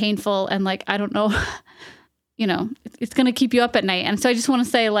fraught and painful. And like, I don't know, it's going to keep you up at night. And so I just want to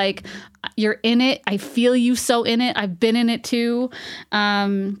say, like, you're in it. I feel you so in it. I've been in it too.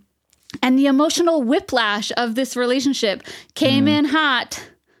 And the emotional whiplash of this relationship came in hot,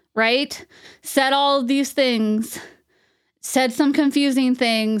 right? Said all of these things, said some confusing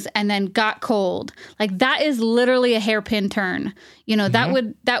things, and then got cold. Like, that is literally a hairpin turn. That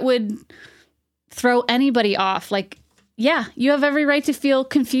would throw anybody off. Like, Yeah, you have every right to feel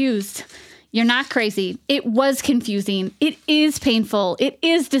confused. You're not crazy. It was confusing. It is painful. It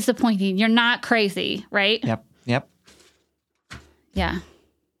is disappointing. You're not crazy, right? Yep. Yeah.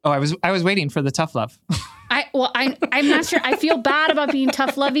 Oh, I was waiting for the tough love. I'm not sure. I feel bad about being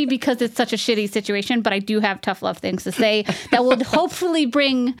tough lovey because it's such a shitty situation, but I do have tough love things to say that will hopefully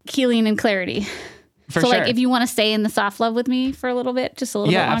bring healing and clarity. For so sure. like if you want to stay in the soft love with me for a little bit, just a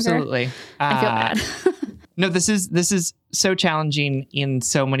little bit longer. Absolutely. I feel bad. No, this is so challenging in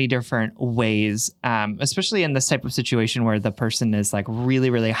so many different ways, especially in this type of situation where the person is like really,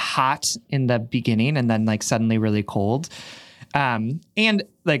 really hot in the beginning and then like suddenly really cold. And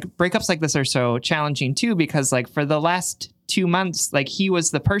like breakups like this are so challenging too, because like for the last 2 months, like he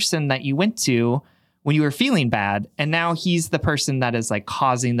was the person that you went to when you were feeling bad. And now he's the person that is like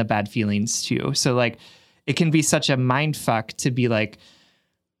causing the bad feelings too. So like it can be such a mind fuck to be like,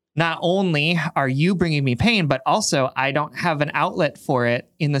 not only are you bringing me pain, but also I don't have an outlet for it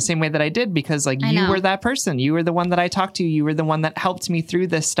in the same way that I did because like you were that person. You were the one that I talked to. You were the one that helped me through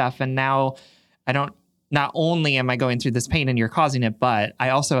this stuff. And now not only am I going through this pain and you're causing it, but I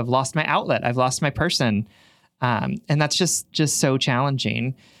also have lost my outlet. I've lost my person. And that's just so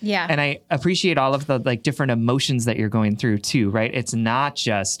challenging. Yeah. And I appreciate all of the like different emotions that you're going through too, right? It's not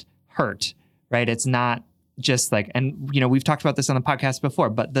just hurt, right? It's not just like, and you know, we've talked about this on the podcast before,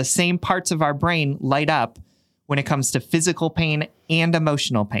 but the same parts of our brain light up when it comes to physical pain and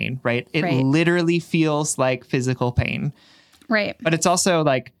emotional pain, right? It literally feels like physical pain. Right. But it's also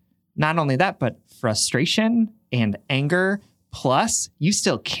like, not only that, but frustration and anger. Plus, you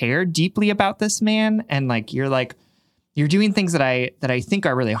still care deeply about this man. And you're doing things that I think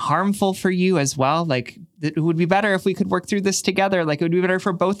are really harmful for you as well. Like it would be better if we could work through this together. Like it would be better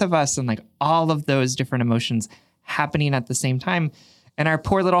for both of us. And like all of those different emotions happening at the same time. And our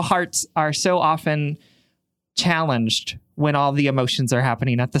poor little hearts are so often challenged when all the emotions are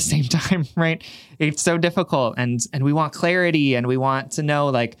happening at the same time, right? It's so difficult. And we want clarity and we want to know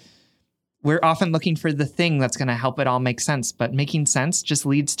like, we're often looking for the thing that's going to help it all make sense, but making sense just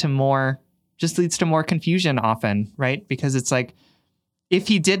leads to more confusion often, right? Because it's like, if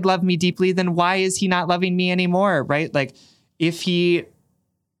he did love me deeply, then why is he not loving me anymore, right? Like if he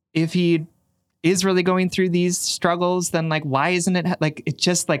is really going through these struggles, then like, why isn't it like, it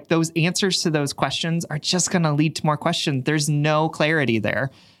just like those answers to those questions are just going to lead to more questions. There's no clarity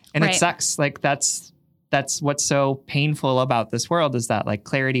there. And it sucks. Like that's what's so painful about this world is that like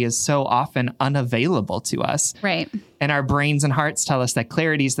clarity is so often unavailable to us. Right. And our brains and hearts tell us that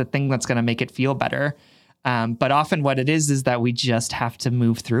clarity is the thing that's going to make it feel better. But often what it is that we just have to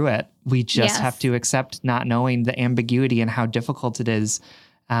move through it. We just have to accept not knowing the ambiguity and how difficult it is,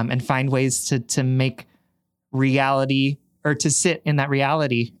 and find ways to make reality or to sit in that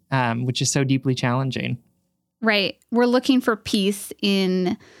reality, which is so deeply challenging. Right. We're looking for peace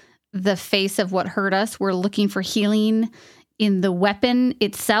in the face of what hurt us. We're looking for healing in the weapon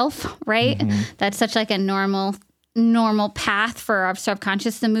itself, right? Mm-hmm. That's such like a normal path for our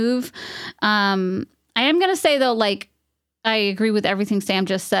subconscious to move. I am going to say though, like, I agree with everything Sam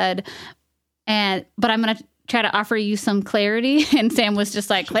just said, but I'm going to try to offer you some clarity. And Sam was just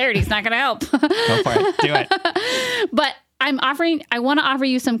like, clarity's not going to help. Go for it. Do it. But I want to offer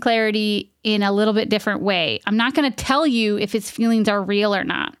you some clarity in a little bit different way. I'm not going to tell you if his feelings are real or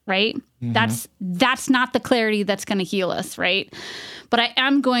not, right? Mm-hmm. That's not the clarity that's going to heal us, right? But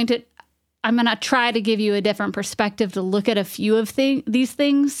I'm going to try to give you a different perspective to look at a few of these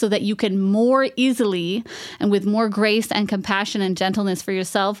things so that you can more easily and with more grace and compassion and gentleness for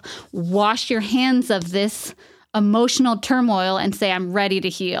yourself, wash your hands of this emotional turmoil and say, I'm ready to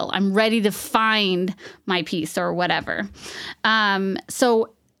heal. I'm ready to find my peace or whatever.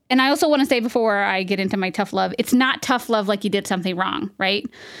 And I also want to say before I get into my tough love, it's not tough love like you did something wrong, right?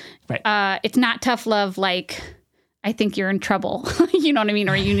 Right. It's not tough love like I think you're in trouble, you know what I mean?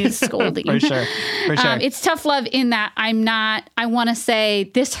 Or you need scolding. For sure. It's tough love in that I want to say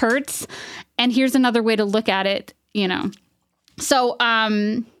this hurts. And here's another way to look at it, you know? So,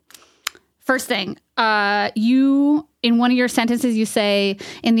 first thing, you, in one of your sentences, you say,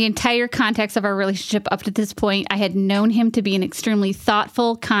 in the entire context of our relationship up to this point, I had known him to be an extremely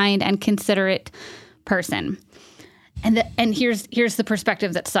thoughtful, kind, and considerate person. And here's the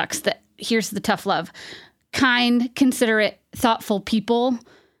perspective that sucks. Here's the tough love. Kind, considerate, thoughtful people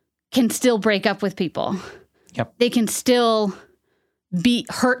can still break up with people. Yep. They can still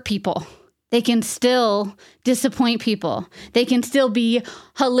hurt people. They can still disappoint people. They can still be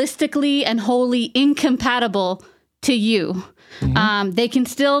holistically and wholly incompatible to you. Mm-hmm. They can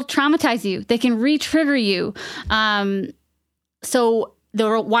still traumatize you. They can re-trigger you. So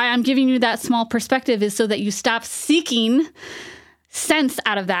why I'm giving you that small perspective is so that you stop seeking sense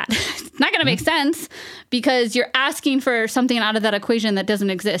out of that. It's not going to make sense because you're asking for something out of that equation that doesn't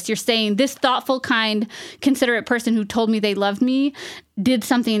exist. You're saying this thoughtful, kind, considerate person who told me they loved me did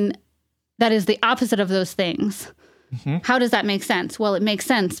something that is the opposite of those things. How does that make sense? Well, it makes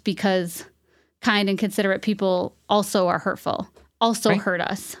sense because kind and considerate people also are hurtful, also hurt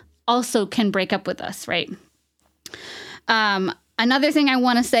us, also can break up with us, right? Another thing I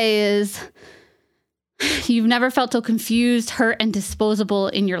want to say is you've never felt so confused, hurt, and disposable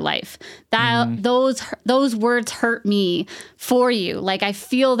in your life. Those words hurt me for you. Like I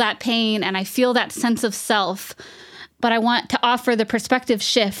feel that pain and I feel that sense of self, but I want to offer the perspective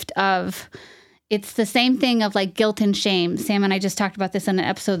shift of it's the same thing of like guilt and shame. Sam and I just talked about this in an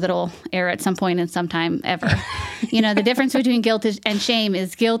episode that'll air at some point in some time ever. The difference between guilt and shame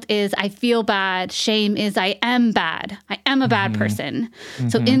is guilt is I feel bad. Shame is I am bad. I am a bad person.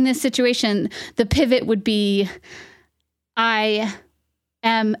 So in this situation, the pivot would be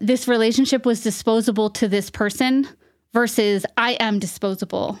this relationship was disposable to this person versus I am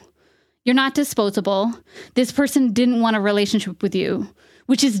disposable. You're not disposable. This person didn't want a relationship with you,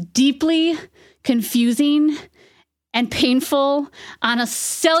 which is deeply confusing and painful on a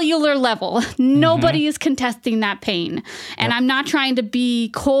cellular level. Nobody is contesting that pain. And I'm not trying to be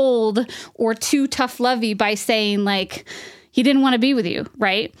cold or too tough lovey by saying like, he didn't want to be with you,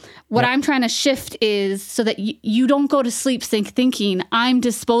 right? What I'm trying to shift is so that you don't go to sleep thinking, I'm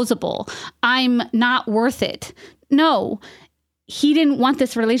disposable. I'm not worth it. No, he didn't want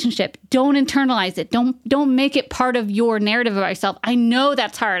this relationship. Don't internalize it. Don't make it part of your narrative of yourself. I know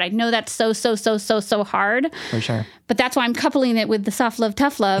that's hard. I know that's so hard. For sure. But that's why I'm coupling it with the soft love,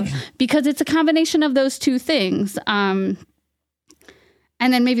 tough love, because it's a combination of those two things. And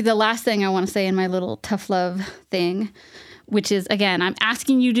then maybe the last thing I want to say in my little tough love thing, which is, again, I'm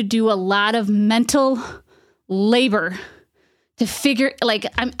asking you to do a lot of mental labor to figure, like,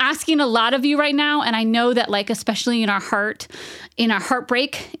 I'm asking a lot of you right now. And I know that, like, especially in our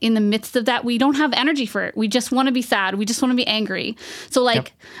heartbreak, in the midst of that, we don't have energy for it. We just want to be sad. We just want to be angry. So,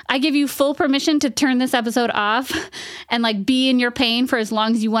 like, I give you full permission to turn this episode off and, like, be in your pain for as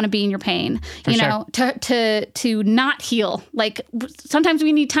long as you want to be in your pain, to not heal. Like, sometimes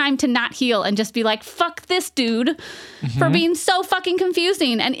we need time to not heal and just be like, fuck this dude for being so fucking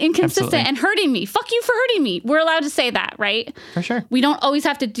confusing and inconsistent and hurting me. Fuck you for hurting me. We're allowed to say that, right? For sure. We don't always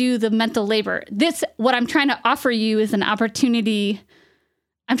have to do the mental labor. What I'm trying to offer you is an opportunity.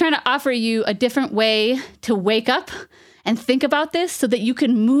 I'm trying to offer you a different way to wake up and think about this so that you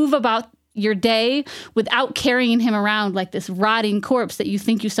can move about your day without carrying him around like this rotting corpse that you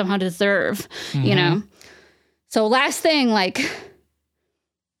think you somehow deserve, you know? So last thing, like,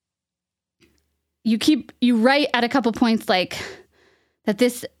 you write at a couple points like that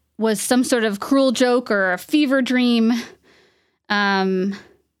this was some sort of cruel joke or a fever dream. And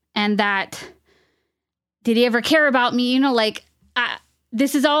that, did he ever care about me?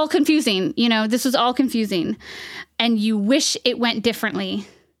 This is all confusing. This was all confusing. And you wish it went differently.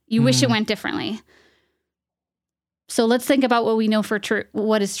 You wish it went differently. So let's think about what we know for true.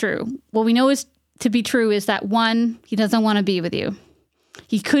 What is true? What we know is to be true is that, one, he doesn't want to be with you.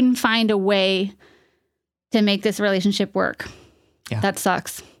 He couldn't find a way to make this relationship work. Yeah. That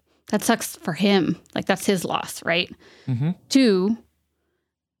sucks. That sucks for him. Like, that's his loss, right? Two,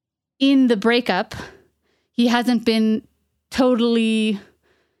 in the breakup, he hasn't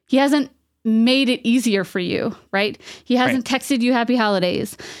made it easier for you, right? He hasn't texted you happy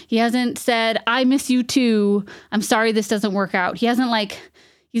holidays. He hasn't said, I miss you too. I'm sorry this doesn't work out. He hasn't,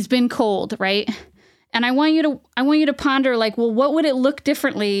 he's been cold, right? And I want you to ponder, like, well, what would it look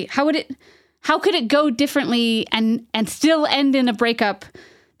differently? How could it go differently and still end in a breakup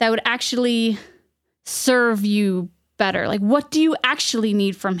that would actually serve you better? Like, what do you actually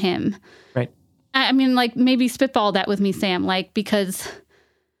need from him? Right. I mean, like, maybe spitball that with me, Sam, because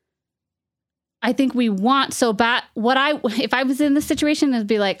I think we want so bad. If I was in this situation, it'd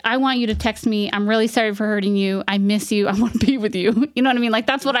be like, I want you to text me. I'm really sorry for hurting you. I miss you. I want to be with you. You know what I mean? Like,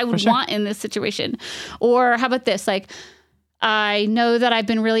 that's what I would want in this situation. Or how about this? Like, I know that I've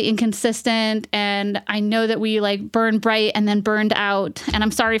been really inconsistent, and I know that we burned bright and then burned out, and I'm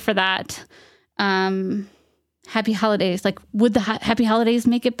sorry for that. Happy holidays. Like, would the happy holidays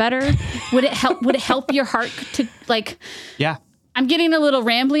make it better? Would it help your heart to Yeah. I'm getting a little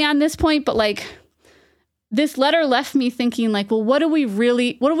rambly on this point, but this letter left me thinking well, what do we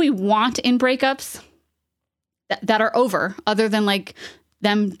want in breakups that are over, other than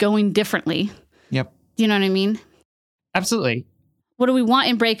them going differently? Yep. Do you know what I mean? Absolutely. What do we want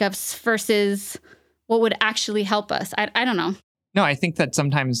in breakups versus what would actually help us? I don't know. No, I think that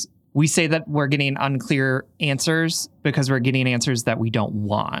sometimes we say that we're getting unclear answers because we're getting answers that we don't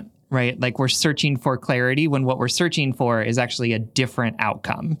want, right? Like we're searching for clarity when what we're searching for is actually a different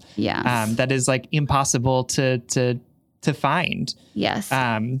outcome. Yeah. That is like impossible to find. Yes.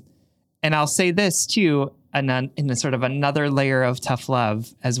 And I'll say this too, in a sort of another layer of tough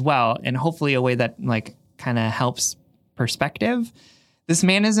love as well, and hopefully a way that like kind of helps perspective. This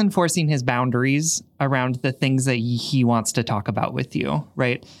man is enforcing his boundaries around the things that he wants to talk about with you,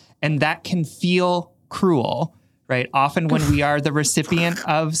 right? And that can feel cruel, right? Often when we are the recipient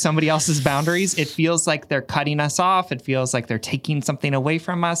of somebody else's boundaries, it feels like they're cutting us off. It feels like they're taking something away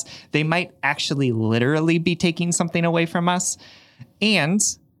from us. They might actually literally be taking something away from us. And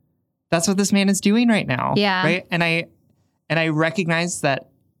that's what this man is doing right now. Yeah. Right. And I recognize that,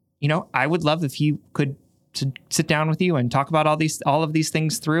 you know, I would love if he could to sit down with you and talk about all of these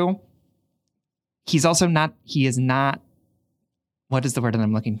things through. He is not, what is the word that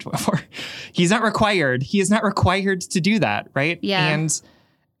I'm looking for? He's not required. He is not required to do that. Right. Yeah.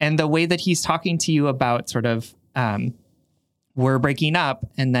 And the way that he's talking to you about sort of, we're breaking up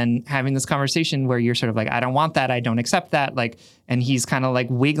and then having this conversation where you're sort of like, I don't want that. I don't accept that. Like, and he's kind of like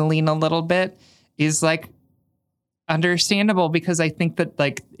wiggling a little bit is like understandable, because I think that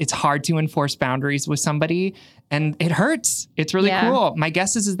like it's hard to enforce boundaries with somebody and it hurts. It's really cruel. My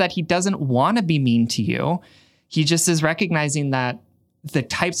guess is that he doesn't want to be mean to you. He just is recognizing that the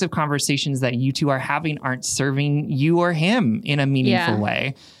types of conversations that you two are having aren't serving you or him in a meaningful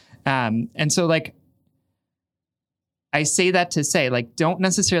way. And so like, I say that to say, like, don't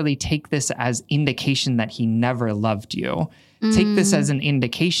necessarily take this as indication that he never loved you. Take this as an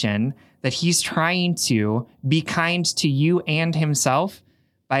indication that he's trying to be kind to you and himself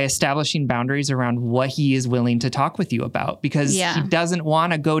by establishing boundaries around what he is willing to talk with you about, because he doesn't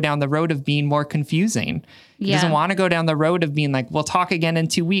want to go down the road of being more confusing. He doesn't want to go down the road of being like, we'll talk again in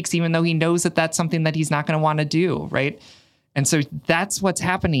 2 weeks, even though he knows that that's something that he's not going to want to do. Right. And so that's what's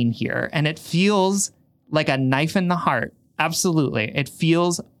happening here. And it feels like a knife in the heart. Absolutely. It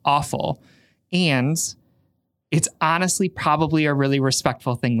feels awful. And it's honestly probably a really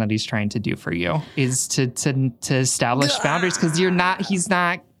respectful thing that he's trying to do for you, is to establish boundaries, because you're not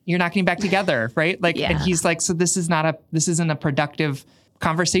getting back together. Right. Like, and he's like, so this isn't a productive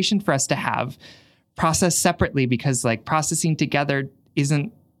conversation for us to have. Process separately, because like processing together is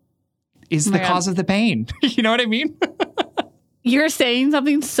the cause of the pain. You know what I mean? You're saying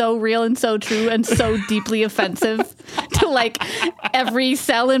something so real and so true and so deeply offensive to like every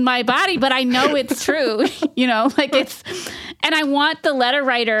cell in my body, but I know it's true, you know, like and I want the letter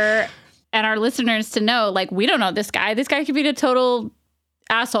writer and our listeners to know, like, we don't know this guy. This guy could be a total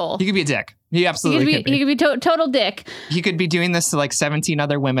asshole. He could be a dick. He absolutely could be. He could be total dick. He could be doing this to like 17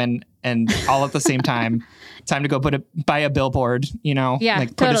 other women and all at the same time. Time to go buy a billboard, you know,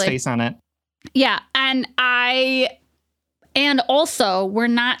 like put his face on it. Yeah. And also, we're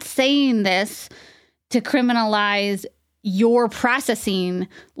not saying this to criminalize your processing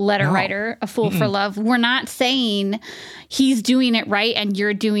letter writer, a fool for love. We're not saying he's doing it right and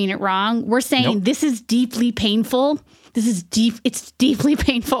you're doing it wrong. We're saying this is deeply painful. It's deeply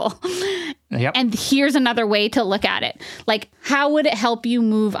painful. Yep. And here's another way to look at it. Like, how would it help you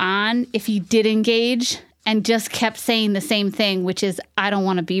move on if you did engage and just kept saying the same thing, which is, I don't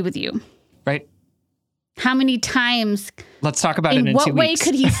want to be with you? Right. How many times... Let's talk about it in 2 weeks. In what way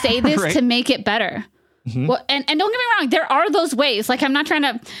could he say this to make it better? Mm-hmm. Well, and don't get me wrong, there are those ways. Like, I'm not trying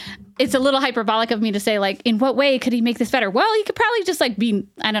to, it's a little hyperbolic of me to say, like, in what way could he make this better? Well, he could probably just like be,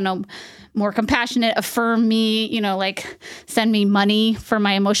 I don't know, more compassionate, affirm me, you know, like send me money for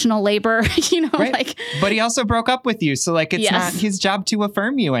my emotional labor, you know, like. But he also broke up with you. So like, it's not his job to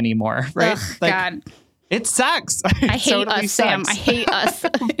affirm you anymore. Right. Ugh, like, God. It sucks. I hate totally us, Sam. I hate us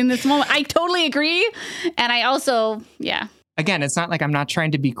in this moment. I totally agree. And I also, Again, it's not like I'm not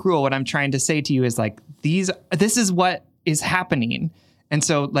trying to be cruel. What I'm trying to say to you is like, this is what is happening. And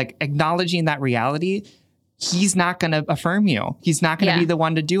so like acknowledging that reality, he's not going to affirm you. He's not going to be the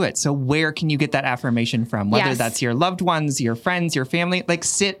one to do it. So where can you get that affirmation from? Whether that's your loved ones, your friends, your family, like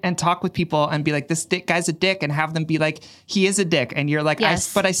sit and talk with people and be like, this guy's a dick, and have them be like, he is a dick. And you're like,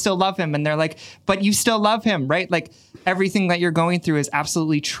 but I still love him. And they're like, but you still love him, right? Like everything that you're going through is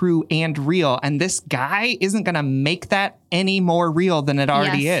absolutely true and real. And this guy isn't going to make that any more real than it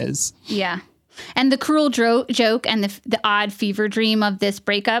already is. Yeah. And the cruel joke and the odd fever dream of this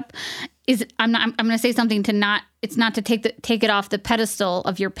breakup is, I'm going to say something it's not to take it off the pedestal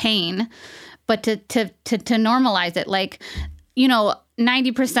of your pain, but to normalize it. Like,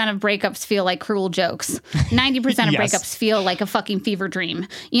 90% of breakups feel like cruel jokes. 90% of Yes. breakups feel like a fucking fever dream,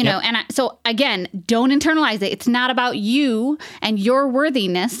 and so again, don't internalize it. It's not about you and your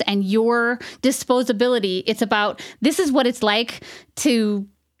worthiness and your disposability. It's about, this is what it's like to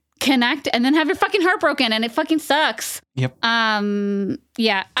connect and then have your fucking heart broken, and it fucking sucks. Yep.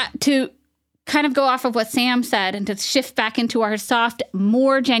 To kind of go off of what Sam said and to shift back into our soft,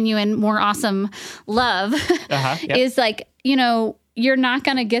 more genuine, more awesome love Yep. is like, you're not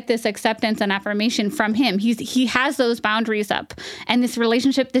going to get this acceptance and affirmation from him. He has those boundaries up, and this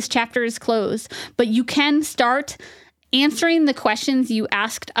relationship, this chapter is closed, but you can start answering the questions you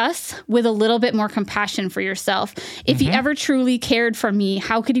asked us with a little bit more compassion for yourself. If he ever truly cared for me,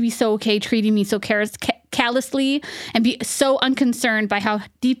 how could he be so okay treating me so callously and be so unconcerned by how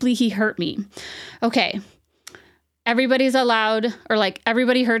deeply he hurt me? Okay. Everybody's allowed, or like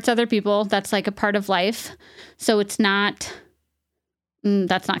everybody hurts other people. That's like a part of life. So it's not,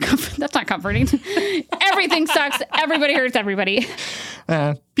 that's not comforting. Everything sucks. Everybody hurts everybody.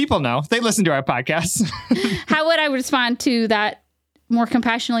 People know. They listen to our podcast. How would I respond to that more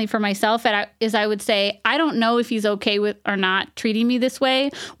compassionately for myself? I would say, I don't know if he's okay with or not treating me this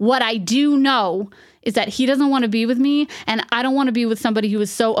way. What I do know is that he doesn't want to be with me, and I don't want to be with somebody who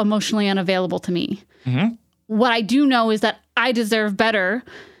is so emotionally unavailable to me. Mm-hmm. What I do know is that I deserve better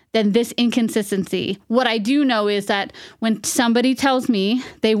than this inconsistency. What I do know is that when somebody tells me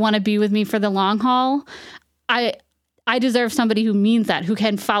they want to be with me for the long haul, I deserve somebody who means that, who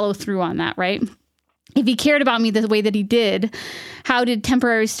can follow through on that, right? If he cared about me the way that he did, how did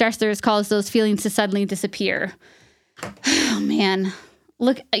temporary stressors cause those feelings to suddenly disappear? Oh, man.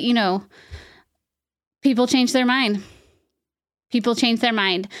 Look, people change their mind. People change their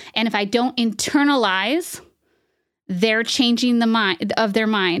mind. And if I don't internalize their changing their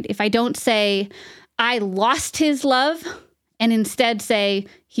mind, if I don't say, I lost his love, and instead say,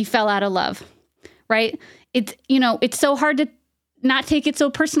 he fell out of love, right? It's so hard to not take it so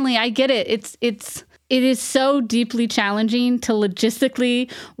personally. I get it. It is so deeply challenging to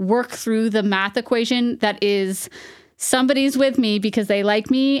logistically work through the math equation that is, somebody's with me because they like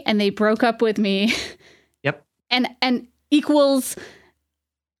me and they broke up with me. Yep. And equals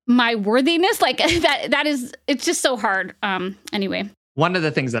my worthiness. Like that is, it's just so hard. Anyway. One of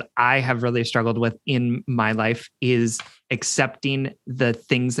the things that I have really struggled with in my life is accepting the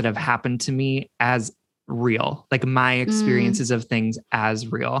things that have happened to me as real, like my experiences of things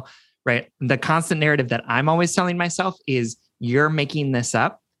as real, right? The constant narrative that I'm always telling myself is, you're making this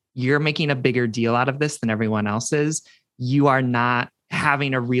up. You're making a bigger deal out of this than everyone else is. You are not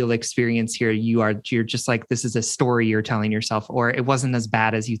having a real experience here. You're just like, this is a story you're telling yourself, or it wasn't as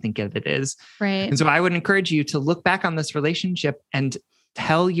bad as you think it is. Right. And so I would encourage you to look back on this relationship and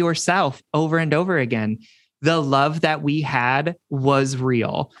tell yourself over and over again, the love that we had was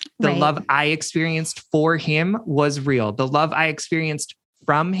real. The love I experienced for him was real. The love I experienced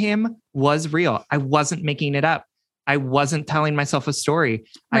from him was real. I wasn't making it up. I wasn't telling myself a story.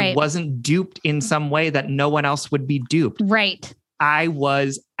 Right. I wasn't duped in some way that no one else would be duped. Right. I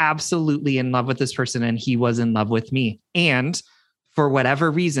was absolutely in love with this person, and he was in love with me. And for whatever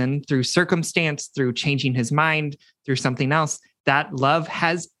reason, through circumstance, through changing his mind, through something else, that love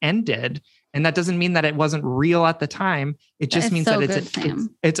has ended. And that doesn't mean that it wasn't real at the time. It just means so that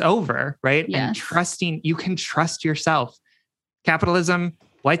it's over, right? Yes. And you can trust yourself. Capitalism,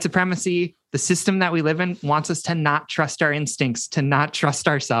 white supremacy, the system that we live in wants us to not trust our instincts, to not trust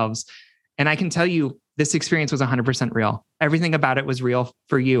ourselves. And I can tell you, this experience was 100% real. Everything about it was real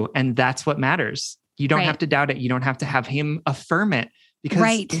for you. And that's what matters. You don't have to doubt it. You don't have to have him affirm it,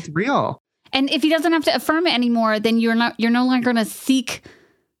 because it's real. And if he doesn't have to affirm it anymore, then you're no longer going to seek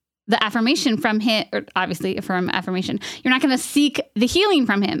the affirmation from him, or obviously affirm affirmation. You're not going to seek the healing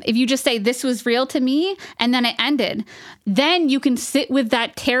from him. If you just say, this was real to me, and then it ended, then you can sit with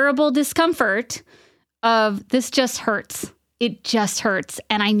that terrible discomfort of, this just hurts. It just hurts.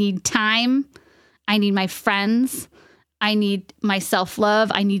 And I need time. I need my friends. I need my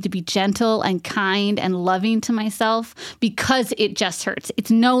self-love. I need to be gentle and kind and loving to myself, because it just hurts. It's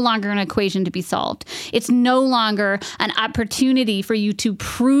no longer an equation to be solved. It's no longer an opportunity for you to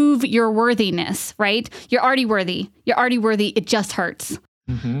prove your worthiness, right? You're already worthy. You're already worthy. It just hurts.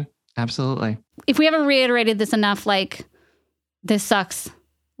 Mm-hmm. Absolutely. If we haven't reiterated this enough, like, this sucks.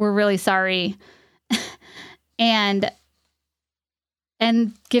 We're really sorry. And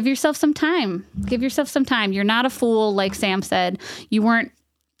give yourself some time. Give yourself some time. You're not a fool, like Sam said. You weren't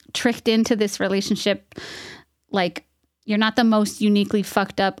tricked into this relationship. Like, you're not the most uniquely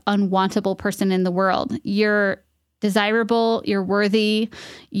fucked up, unwantable person in the world. You're desirable. You're worthy.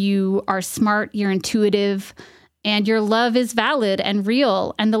 You are smart. You're intuitive. and your love is valid and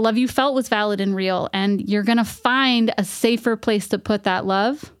real, and the love you felt was valid and real, and you're going to find a safer place to put that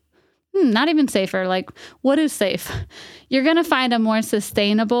love. Not even safer. Like, what is safe? You're going to find a more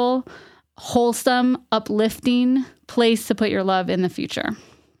sustainable, wholesome, uplifting place to put your love in the future.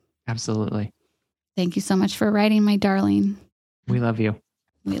 Absolutely. Thank you so much for writing, my darling. We love you.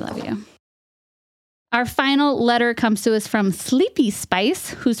 We love you. Our final letter comes to us from Sleepy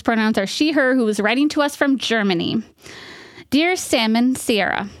Spice, whose pronouns are she, her, who is writing to us from Germany. Dear Sam and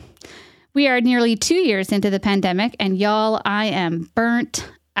Sierra, we are nearly 2 years into the pandemic, and y'all, I am burnt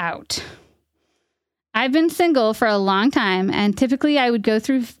out. I've been single for a long time, and typically I would go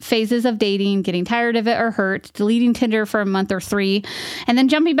through phases of dating, getting tired of it or hurt, deleting Tinder for a month or 3, and then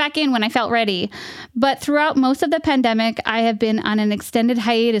jumping back in when I felt ready. But throughout most of the pandemic, I have been on an extended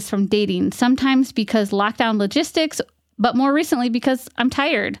hiatus from dating, sometimes because lockdown logistics, but more recently because I'm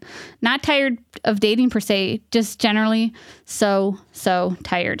tired. Not tired of dating per se, just generally so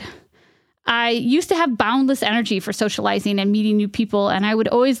tired. I used to have boundless energy for socializing and meeting new people, and I would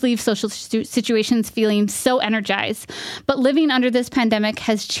always leave social situations feeling so energized. But living under this pandemic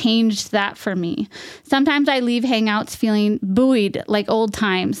has changed that for me. Sometimes I leave hangouts feeling buoyed like old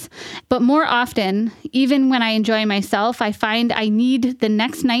times. But more often, even when I enjoy myself, I find I need the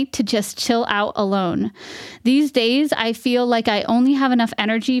next night to just chill out alone. These days, I feel like I only have enough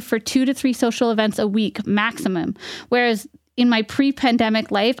energy for 2 to 3 social events a week maximum, whereas in my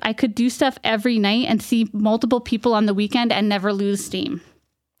pre-pandemic life, I could do stuff every night and see multiple people on the weekend and never lose steam.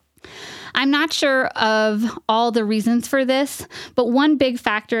 I'm not sure of all the reasons for this, but one big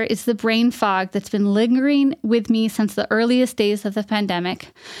factor is the brain fog that's been lingering with me since the earliest days of the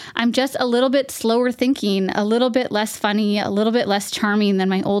pandemic. I'm just a little bit slower thinking, a little bit less funny, a little bit less charming than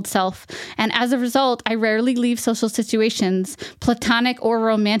my old self. And as a result, I rarely leave social situations, platonic or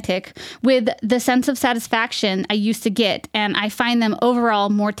romantic, with the sense of satisfaction I used to get, and I find them overall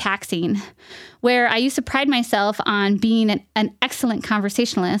more taxing. Where I used to pride myself on being an excellent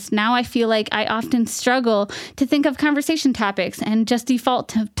conversationalist, now I feel like I often struggle to think of conversation topics and just default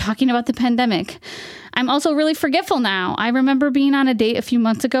to talking about the pandemic. I'm also really forgetful now. I remember being on a date a few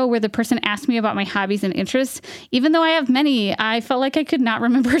months ago where the person asked me about my hobbies and interests. Even though I have many, I felt like I could not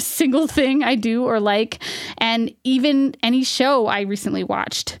remember a single thing I do or like, and even any show I recently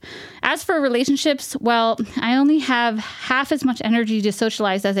watched. As for relationships, well, I only have half as much energy to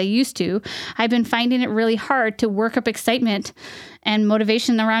socialize as I used to. I've been finding it really hard to work up excitement and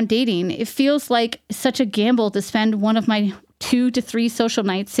motivation around dating. It feels like such a gamble to spend one of my 2 to 3 social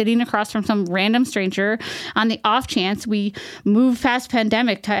nights sitting across from some random stranger on the off chance we move past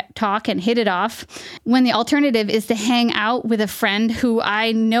pandemic talk and hit it off, when the alternative is to hang out with a friend who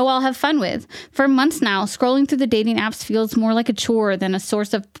I know I'll have fun with. For months now, scrolling through the dating apps feels more like a chore than a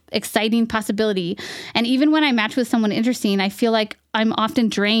source of exciting possibility. And even when I match with someone interesting, I feel like I'm often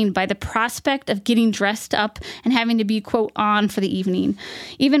drained by the prospect of getting dressed up and having to be, quote, on for the evening.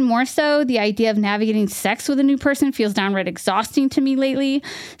 Even more so, the idea of navigating sex with a new person feels downright exhausting to me lately.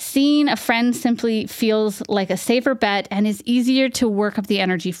 Seeing a friend simply feels like a safer bet and is easier to work up the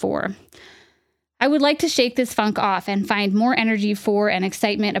energy for. I would like to shake this funk off and find more energy for and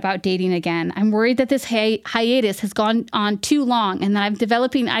excitement about dating again. I'm worried that this hiatus has gone on too long and that I'm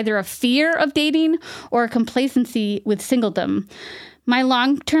developing either a fear of dating or a complacency with singledom. My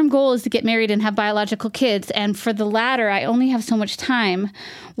long-term goal is to get married and have biological kids, and for the latter, I only have so much time.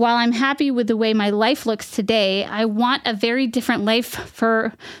 While I'm happy with the way my life looks today, I want a very different life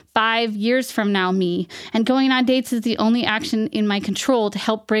for 5 years from now me, and going on dates is the only action in my control to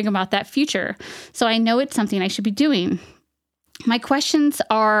help bring about that future. So I know it's something I should be doing. My questions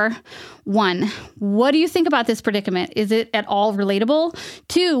are, 1, what do you think about this predicament? Is it at all relatable?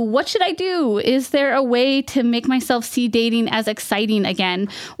 2, what should I do? Is there a way to make myself see dating as exciting again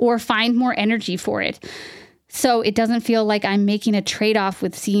or find more energy for it so it doesn't feel like I'm making a trade-off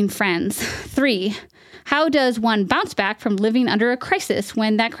with seeing friends? 3, how does one bounce back from living under a crisis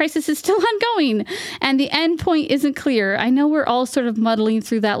when that crisis is still ongoing and the end point isn't clear? I know we're all sort of muddling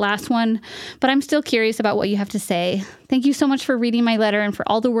through that last one, but I'm still curious about what you have to say. Thank you so much for reading my letter and for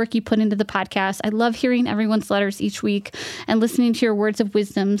all the work you put into the podcast. I love hearing everyone's letters each week and listening to your words of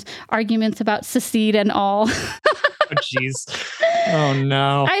wisdoms, arguments about secede and all. Oh, jeez. Oh,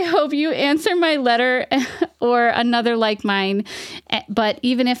 no. I hope you answer my letter or another like mine. But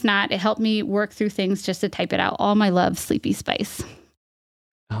even if not, it helped me work through things just to type it out. All my love, Sleepy Spice.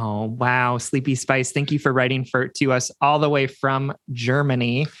 Oh, wow. Sleepy Spice. Thank you for writing to us all the way from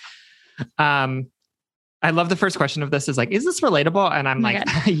Germany. I love the first question of this is like, is this relatable? And I'm Oh my like,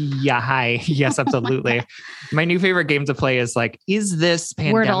 God. yeah, hi. Yes, absolutely. My new favorite game to play is like, is this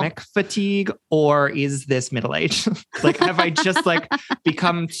pandemic fatigue or is this middle age? Like, have I just like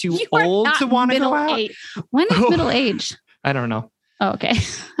become too You are old not to want to go out? middle-aged. When is middle age? I don't know. Oh, okay.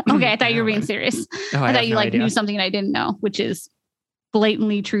 Okay. I thought you were being serious. No, I have thought you no like idea. knew something I didn't know, which is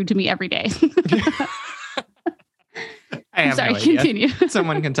blatantly true to me every day. I have Sorry, no idea. continue.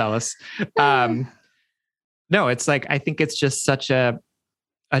 Someone can tell us. No, it's like, I think it's just such a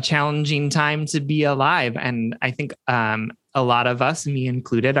challenging time to be alive. And I think a lot of us, me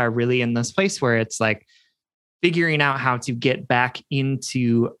included, are really in this place where it's like figuring out how to get back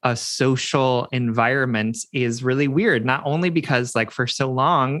into a social environment is really weird. Not only because like for so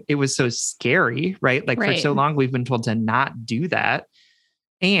long it was so scary, right? Like for so long we've been told to not do that.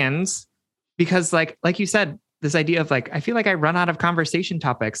 And because like you said, this idea of like, I feel like I run out of conversation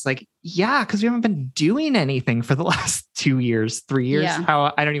topics. Like, yeah, because we haven't been doing anything for the last 2 years, 3 years.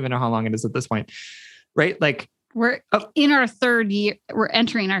 Yeah. I don't even know how long it is at this point. Right? Like We're in our third year. We're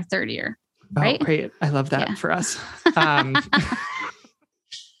entering our third year. Right? Oh, great. I love that for us.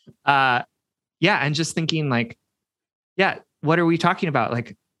 Yeah. And just thinking like, yeah, what are we talking about?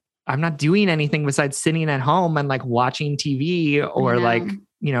 Like, I'm not doing anything besides sitting at home and like watching TV or like,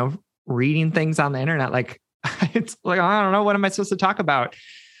 you know, reading things on the internet. Like, it's like, I don't know, what am I supposed to talk about?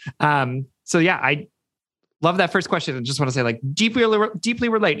 So yeah, I love that first question. I just want to say like deeply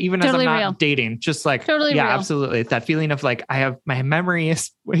relate, even Totally as I'm not real. dating, just like, Totally yeah, real. absolutely. That feeling of like, my memory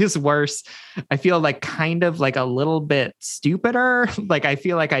is worse. I feel like kind of like a little bit stupider. Like, I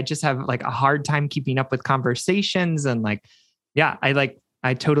feel like I just have like a hard time keeping up with conversations and like, yeah,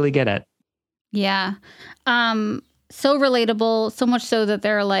 I totally get it. Yeah. So relatable, so much so that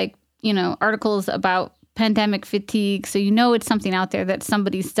there are like, you know, articles about pandemic fatigue. So, you know, it's something out there that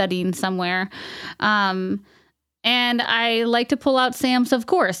somebody's studying somewhere. And I like to pull out Sam's, of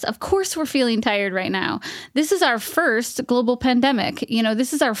course we're feeling tired right now. This is our first global pandemic. You know,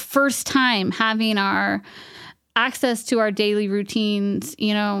 this is our first time having our access to our daily routines.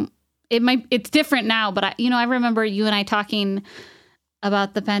 You know, it's different now, but I remember you and I talking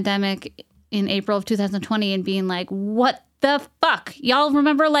about the pandemic in April of 2020 and being like, what the fuck? Y'all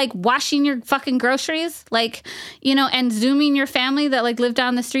remember like washing your fucking groceries? Like, you know, and Zooming your family that like lived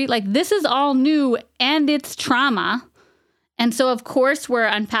down the street? Like, this is all new and it's trauma. And so, of course, we're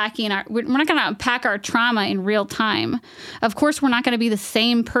unpacking we're not going to unpack our trauma in real time. Of course, we're not going to be the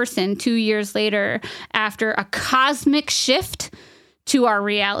same person 2 years later after a cosmic shift to our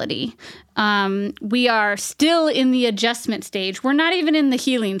reality. We are still in the adjustment stage. We're not even in the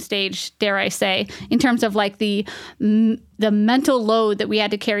healing stage, dare I say, in terms of like the mental load that we had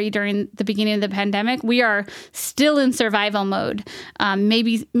to carry during the beginning of the pandemic. We are still in survival mode.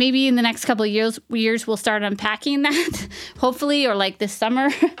 Maybe in the next couple of years we'll start unpacking that, hopefully, or like this summer,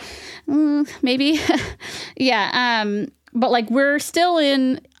 maybe. Yeah. But like we're still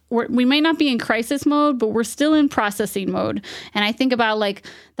we may not be in crisis mode, but we're still in processing mode. And I think about like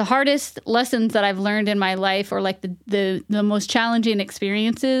the hardest lessons that I've learned in my life, or like the most challenging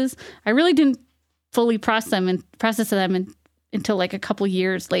experiences. I really didn't fully process them until like a couple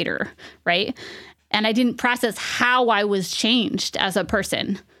years later, right? And I didn't process how I was changed as a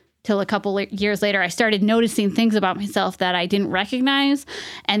person till a couple years later. I started noticing things about myself that I didn't recognize.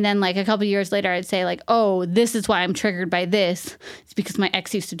 And then like a couple years later, I'd say like, oh, this is why I'm triggered by this. It's because my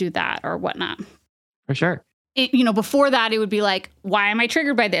ex used to do that or whatnot. For sure. Before that, it would be like, why am I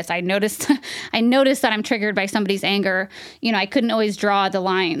triggered by this? I noticed that I'm triggered by somebody's anger. You know, I couldn't always draw the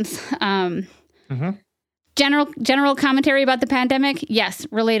lines. General commentary about the pandemic. Yes.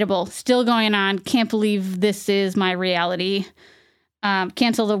 Relatable. Still going on. Can't believe this is my reality.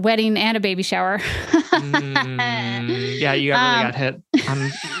 Cancel the wedding and a baby shower. Yeah, you really got hit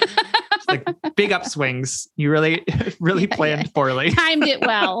on like big upswings. You really planned poorly. Timed it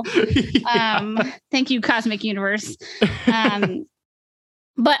well. Yeah. Thank you, Cosmic Universe.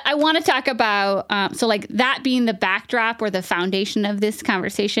 But I want to talk about, so like that being the backdrop or the foundation of this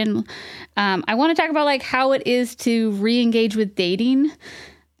conversation, I want to talk about like how it is to re-engage with dating.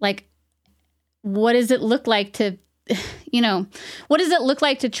 Like, what does it look like to what does it look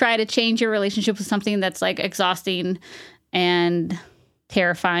like to try to change your relationship with something that's like exhausting and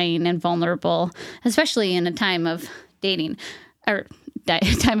terrifying and vulnerable, especially in a time of dating or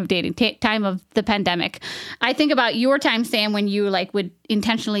time of the pandemic? I think about your time, Sam, when you like would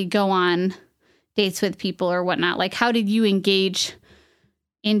intentionally go on dates with people or whatnot. Like, how did you engage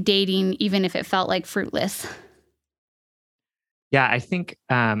in dating, even if it felt like fruitless? Yeah, I think,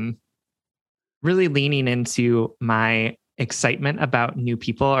 really leaning into my excitement about new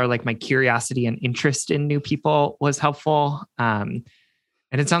people, or like my curiosity and interest in new people was helpful. And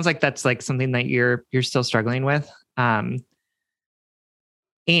it sounds like that's like something that you're still struggling with. Like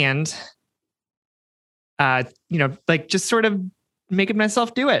just sort of making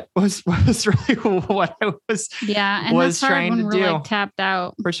myself do it was really what I was and was that's hard trying when to we're do. like tapped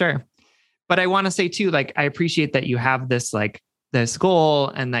out. For sure. But I want to say too, like, I appreciate that you have this, like, this goal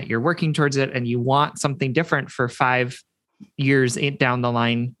and that you're working towards it and you want something different for 5 years down the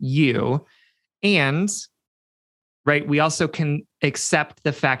line, and right. We also can accept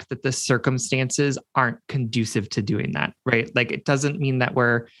the fact that the circumstances aren't conducive to doing that, right? Like, it doesn't mean that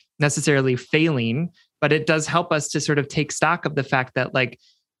we're necessarily failing, but it does help us to sort of take stock of the fact that, like,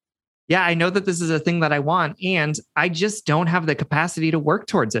 yeah, I know that this is a thing that I want, and I just don't have the capacity to work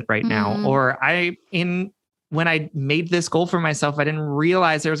towards it right now. Or when I made this goal for myself, I didn't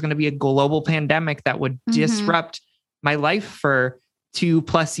realize there was going to be a global pandemic that would disrupt my life for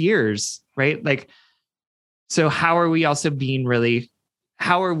 2+ years, right? Like, so how are we also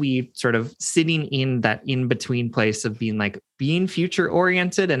how are we sort of sitting in that in-between place of being future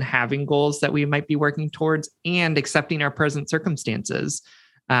oriented and having goals that we might be working towards, and accepting our present circumstances,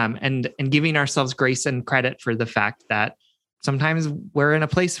 and giving ourselves grace and credit for the fact that sometimes we're in a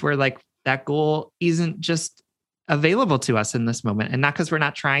place where, like, that goal isn't just available to us in this moment, and not because we're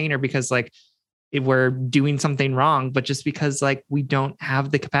not trying or because, like, we're doing something wrong, but just because, like, we don't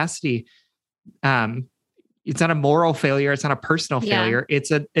have the capacity. It's not a moral failure. It's not a personal failure.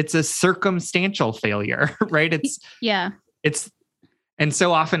 It's a circumstantial failure, right? And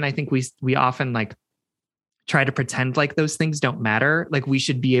so often I think we often, like, try to pretend like those things don't matter. Like, we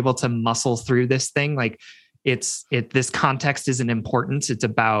should be able to muscle through this thing. Like, this context isn't important. It's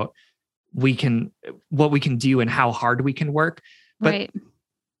about what we can do and how hard we can work. But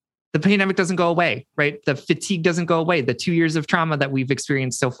the pandemic doesn't go away, right? The fatigue doesn't go away. The 2 years of trauma that we've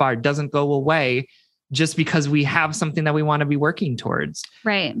experienced so far doesn't go away just because we have something that we want to be working towards.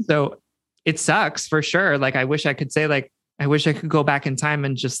 Right. So it sucks for sure. Like, I wish I could say, like, I wish I could go back in time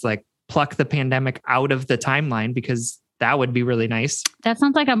and just, like, pluck the pandemic out of the timeline, because that would be really nice. That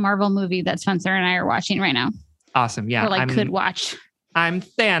sounds like a Marvel movie that Spencer and I are watching right now. Awesome. Yeah. Or could watch. I'm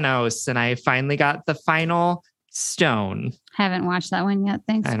Thanos, and I finally got the final stone. Haven't watched that one yet.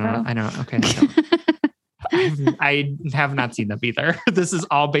 Thanks. I know. Okay. I have not seen them either. This is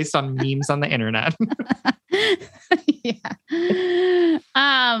all based on memes on the internet.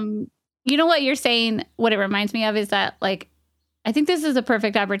 You know what you're saying? What it reminds me of is that, like, I think this is a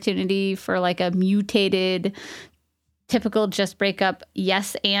perfect opportunity for, like, a mutated, typical just breakup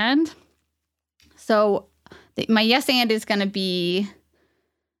yes and. So my yes and is going to be,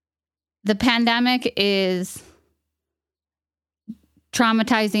 the pandemic is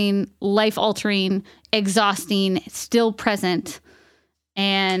traumatizing, life-altering, exhausting, still present,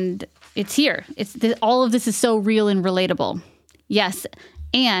 and it's here. All of this is so real and relatable. Yes,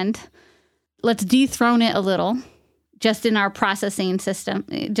 and let's dethrone it a little, just in our processing system,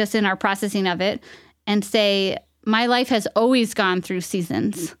 just in our processing of it, and say, my life has always gone through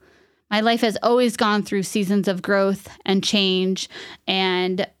seasons. My life has always gone through seasons of growth and change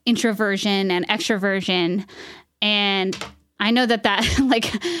and introversion and extroversion. And I know that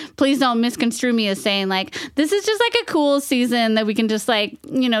like, please don't misconstrue me as saying, like, this is just like a cool season that we can just, like,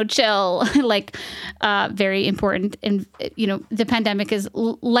 chill, like, very important. And, the pandemic is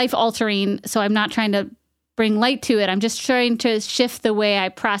life altering. So I'm not trying to bring light to it. I'm just trying to shift the way I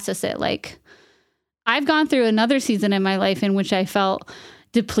process it. Like, I've gone through another season in my life in which I felt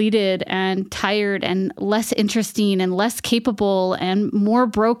depleted and tired and less interesting and less capable and more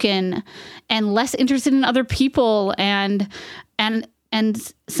broken and less interested in other people. And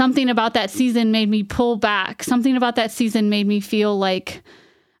something about that season made me pull back. Something about that season made me feel like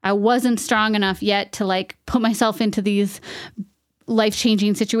I wasn't strong enough yet to, like, put myself into these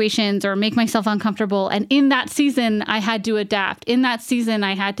life-changing situations or make myself uncomfortable. And in that season, I had to adapt. In that season,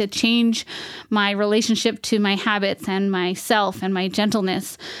 I had to change my relationship to my habits and myself and my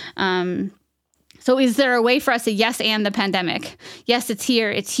gentleness. So is there a way for us to yes and the pandemic? Yes, it's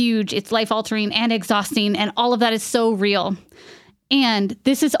here. It's huge. It's life-altering and exhausting. And all of that is so real. And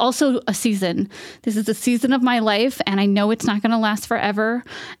this is also a season. This is a season of my life. And I know it's not going to last forever.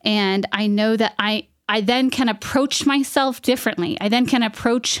 And I know that I then can approach myself differently. I then can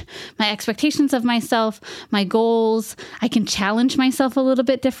approach my expectations of myself, my goals. I can challenge myself a little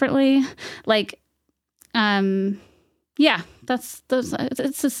bit differently. Like, it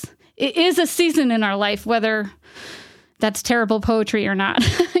is a season in our life, whether that's terrible poetry or not,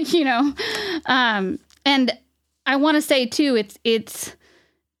 And I want to say too,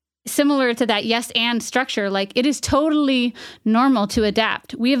 similar to that yes and structure, like it is totally normal to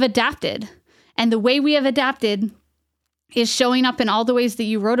adapt. We have adapted. And the way we have adapted is showing up in all the ways that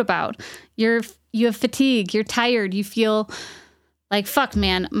you wrote about. You have fatigue, you're tired, you feel like, fuck,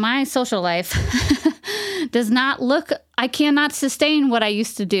 man, my social life does not look, I cannot sustain what I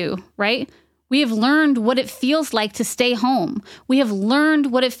used to do, right? We have learned what it feels like to stay home. We have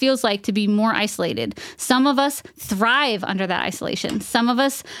learned what it feels like to be more isolated. Some of us thrive under that isolation. Some of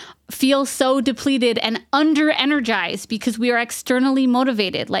us feel so depleted and under-energized because we are externally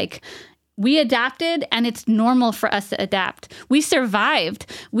motivated. Like, we adapted, and it's normal for us to adapt. We survived.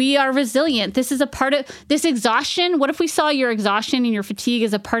 We are resilient. This is a part of this exhaustion. What if we saw your exhaustion and your fatigue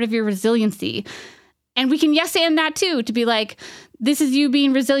as a part of your resiliency? And we can yes and that too, to be like, this is you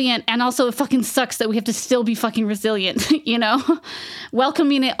being resilient. And also it fucking sucks that we have to still be fucking resilient, you know,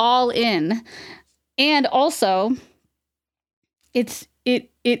 welcoming it all in. And also it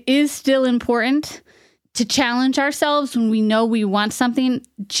is still important to challenge ourselves when we know we want something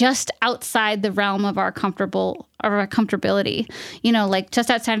just outside the realm of our comfortability, you know, like just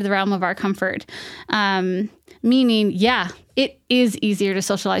outside of the realm of our comfort. Meaning, yeah, it is easier to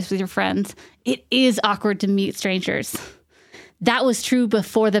socialize with your friends. It is awkward to meet strangers. That was true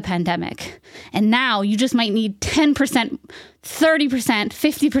before the pandemic. And now you just might need 10%, 30%,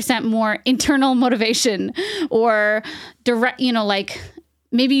 50% more internal motivation or direct, you know, like,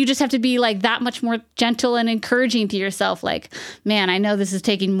 maybe you just have to be like that much more gentle and encouraging to yourself. Like, man, I know this is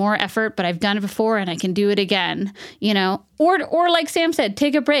taking more effort, but I've done it before and I can do it again, you know, or like Sam said,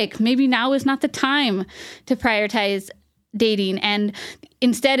 take a break. Maybe now is not the time to prioritize dating. And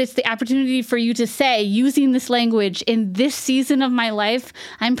instead it's the opportunity for you to say, using this language, in this season of my life,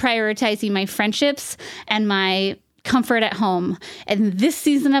 I'm prioritizing my friendships and my comfort at home. And this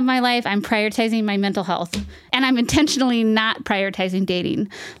season of my life, I'm prioritizing my mental health, and I'm intentionally not prioritizing dating.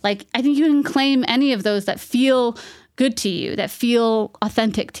 Like, I think you can claim any of those that feel good to you, that feel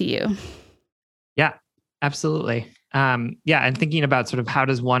authentic to you. Yeah, absolutely. And thinking about sort of how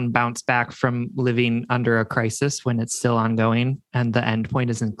does one bounce back from living under a crisis when it's still ongoing and the end point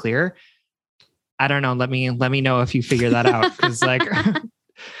isn't clear. I don't know. Let me know if you figure that out. Cause like,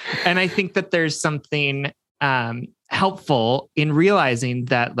 and I think that there's something helpful in realizing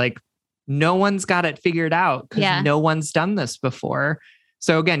that like no one's got it figured out because no one's done this before.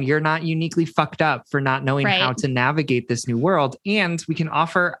 So again, you're not uniquely fucked up for not knowing how to navigate this new world. And we can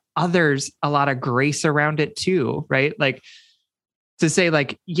offer others a lot of grace around it too, right? Like to say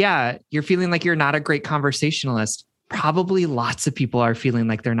like, yeah, you're feeling like you're not a great conversationalist. Probably lots of people are feeling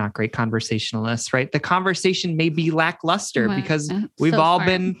like they're not great conversationalists, right? The conversation may be lackluster because we've all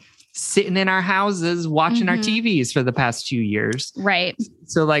been sitting in our houses watching our TVs for the past 2 years. Right.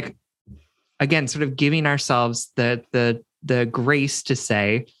 So like, again, sort of giving ourselves the grace to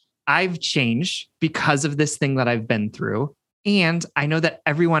say, I've changed because of this thing that I've been through. And I know that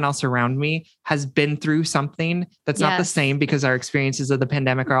everyone else around me has been through something that's not the same because our experiences of the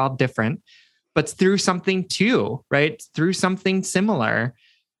pandemic are all different, but through something too, right? Through something similar.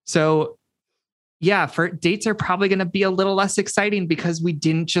 So yeah, for dates are probably going to be a little less exciting because we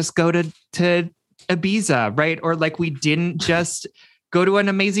didn't just go to Ibiza, right? Or like we didn't just go to an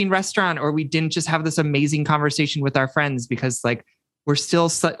amazing restaurant, or we didn't just have this amazing conversation with our friends because like we're still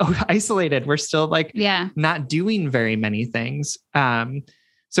isolated. We're still like not doing very many things.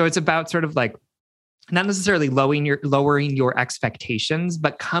 So it's about sort of like not necessarily lowering your expectations,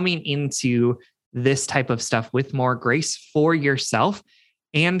 but coming into this type of stuff with more grace for yourself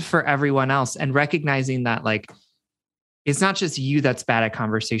and for everyone else, and recognizing that like, it's not just you that's bad at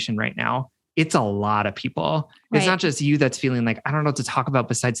conversation right now. It's a lot of people. Right. It's not just you that's feeling like, I don't know what to talk about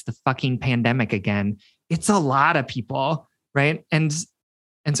besides the fucking pandemic again. It's a lot of people. Right. And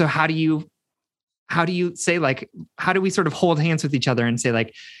so how do you say like, how do we sort of hold hands with each other and say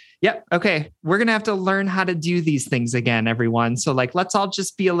like, yep, okay, we're going to have to learn how to do these things again, everyone. So like, let's all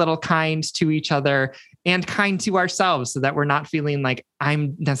just be a little kind to each other and kind to ourselves so that we're not feeling like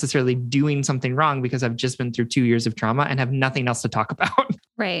I'm necessarily doing something wrong because I've just been through 2 years of trauma and have nothing else to talk about.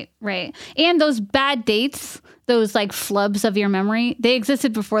 Right. And those bad dates, those like flubs of your memory, they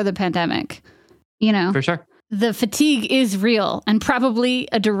existed before the pandemic, you know? For sure. The fatigue is real and probably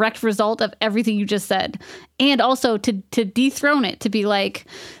a direct result of everything you just said. And also to dethrone it, to be like,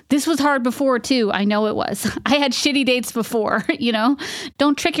 this was hard before too. I know it was. I had shitty dates before, you know?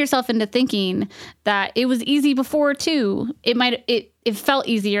 Don't trick yourself into thinking that it was easy before too. It felt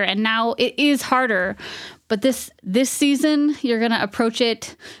easier and now it is harder. But this season, you're going to approach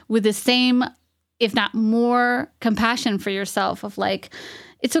it with the same, if not more, compassion for yourself of like,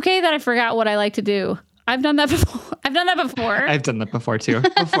 it's okay that I forgot what I like to do. I've done that before. I've done that before too.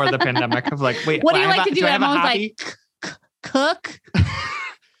 Before the pandemic, of like, wait, what do you like to do? I'm always like, cook.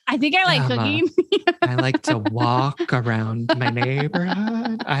 I think I like cooking. I like to walk around my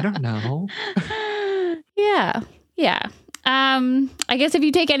neighborhood. I don't know. Yeah. I guess if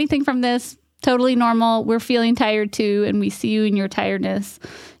you take anything from this, totally normal. We're feeling tired too, and we see you in your tiredness.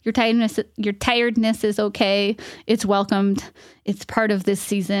 Your tiredness is okay. It's welcomed. It's part of this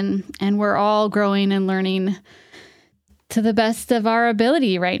season, and we're all growing and learning to the best of our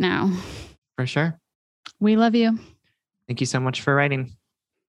ability right now. For sure. We love you. Thank you so much for writing.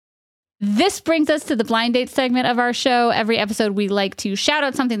 This brings us to the blind date segment of our show. Every episode, we like to shout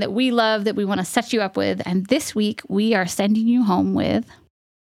out something that we love that we want to set you up with. And this week, we are sending you home with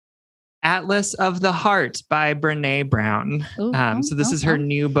Atlas of the Heart by Brené Brown. So this is her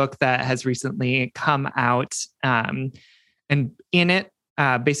new book that has recently come out. And in it,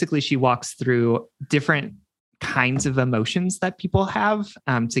 basically, she walks through different kinds of emotions that people have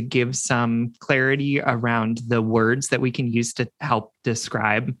to give some clarity around the words that we can use to help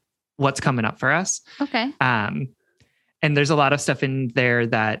describe what's coming up for us. Okay. And there's a lot of stuff in there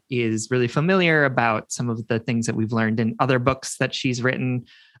that is really familiar about some of the things that we've learned in other books that she's written.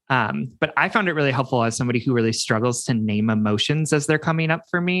 But I found it really helpful as somebody who really struggles to name emotions as they're coming up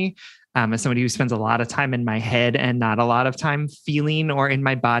for me. As somebody who spends a lot of time in my head and not a lot of time feeling or in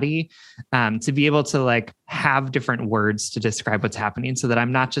my body, to be able to like have different words to describe what's happening so that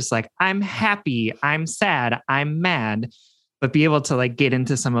I'm not just like, I'm happy, I'm sad, I'm mad, but be able to like get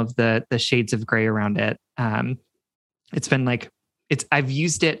into some of the shades of gray around it. It's been like, I've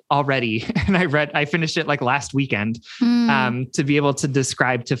used it already, and I finished it like last weekend, to be able to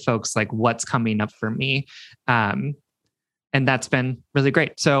describe to folks like what's coming up for me. And that's been really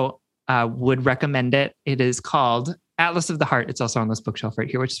great. So would recommend it. It is called Atlas of the Heart. It's also on this bookshelf right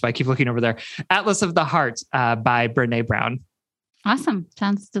here, which is why I keep looking over there. Atlas of the Heart by Brené Brown. Awesome.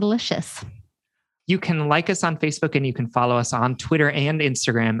 Sounds delicious. You can like us on Facebook, and you can follow us on Twitter and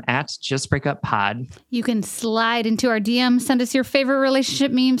Instagram at Just Break Up Pod. You can slide into our DMs, send us your favorite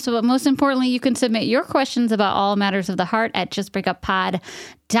relationship memes. But most importantly, you can submit your questions about all matters of the heart at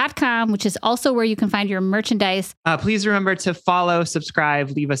justbreakuppod.com, which is also where you can find your merchandise. Please remember to follow,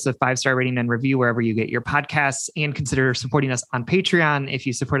 subscribe, leave us a 5-star rating and review wherever you get your podcasts, and consider supporting us on Patreon. If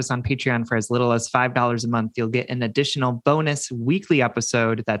you support us on Patreon for as little as $5 a month, you'll get an additional bonus weekly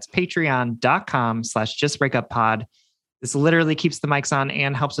episode. That's patreon.com/justbreakuppod. This literally keeps the mics on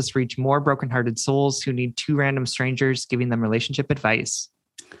and helps us reach more brokenhearted souls who need two random strangers giving them relationship advice.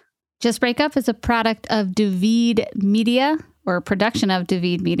 Just Break Up is a product of David Media, or a production of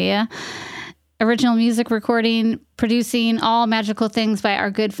David Media. Original music recording, producing, all magical things by our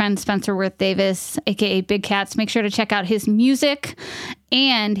good friend Spencer Worth Davis, aka Big Cats. Make sure to check out his music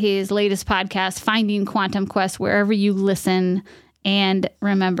and his latest podcast, Finding Quantum Quest, wherever you listen. And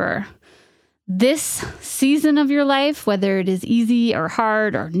remember, this season of your life, whether it is easy or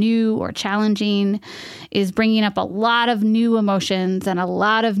hard or new or challenging, is bringing up a lot of new emotions and a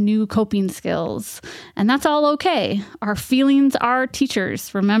lot of new coping skills. And that's all okay. Our feelings are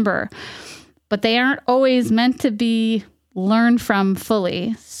teachers, remember, but they aren't always meant to be learned from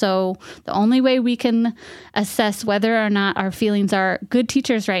fully. So the only way we can assess whether or not our feelings are good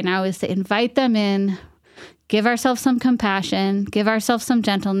teachers right now is to invite them in, give ourselves some compassion, give ourselves some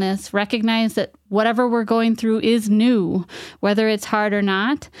gentleness, recognize that whatever we're going through is new, whether it's hard or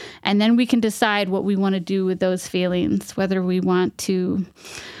not. And then we can decide what we want to do with those feelings, whether we want to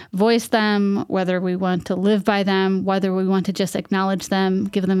voice them, whether we want to live by them, whether we want to just acknowledge them,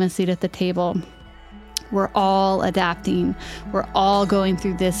 give them a seat at the table. We're all adapting. We're all going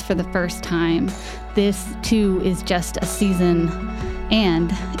through this for the first time. This, too, is just a season. And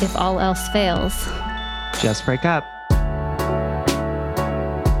if all else fails, just break up.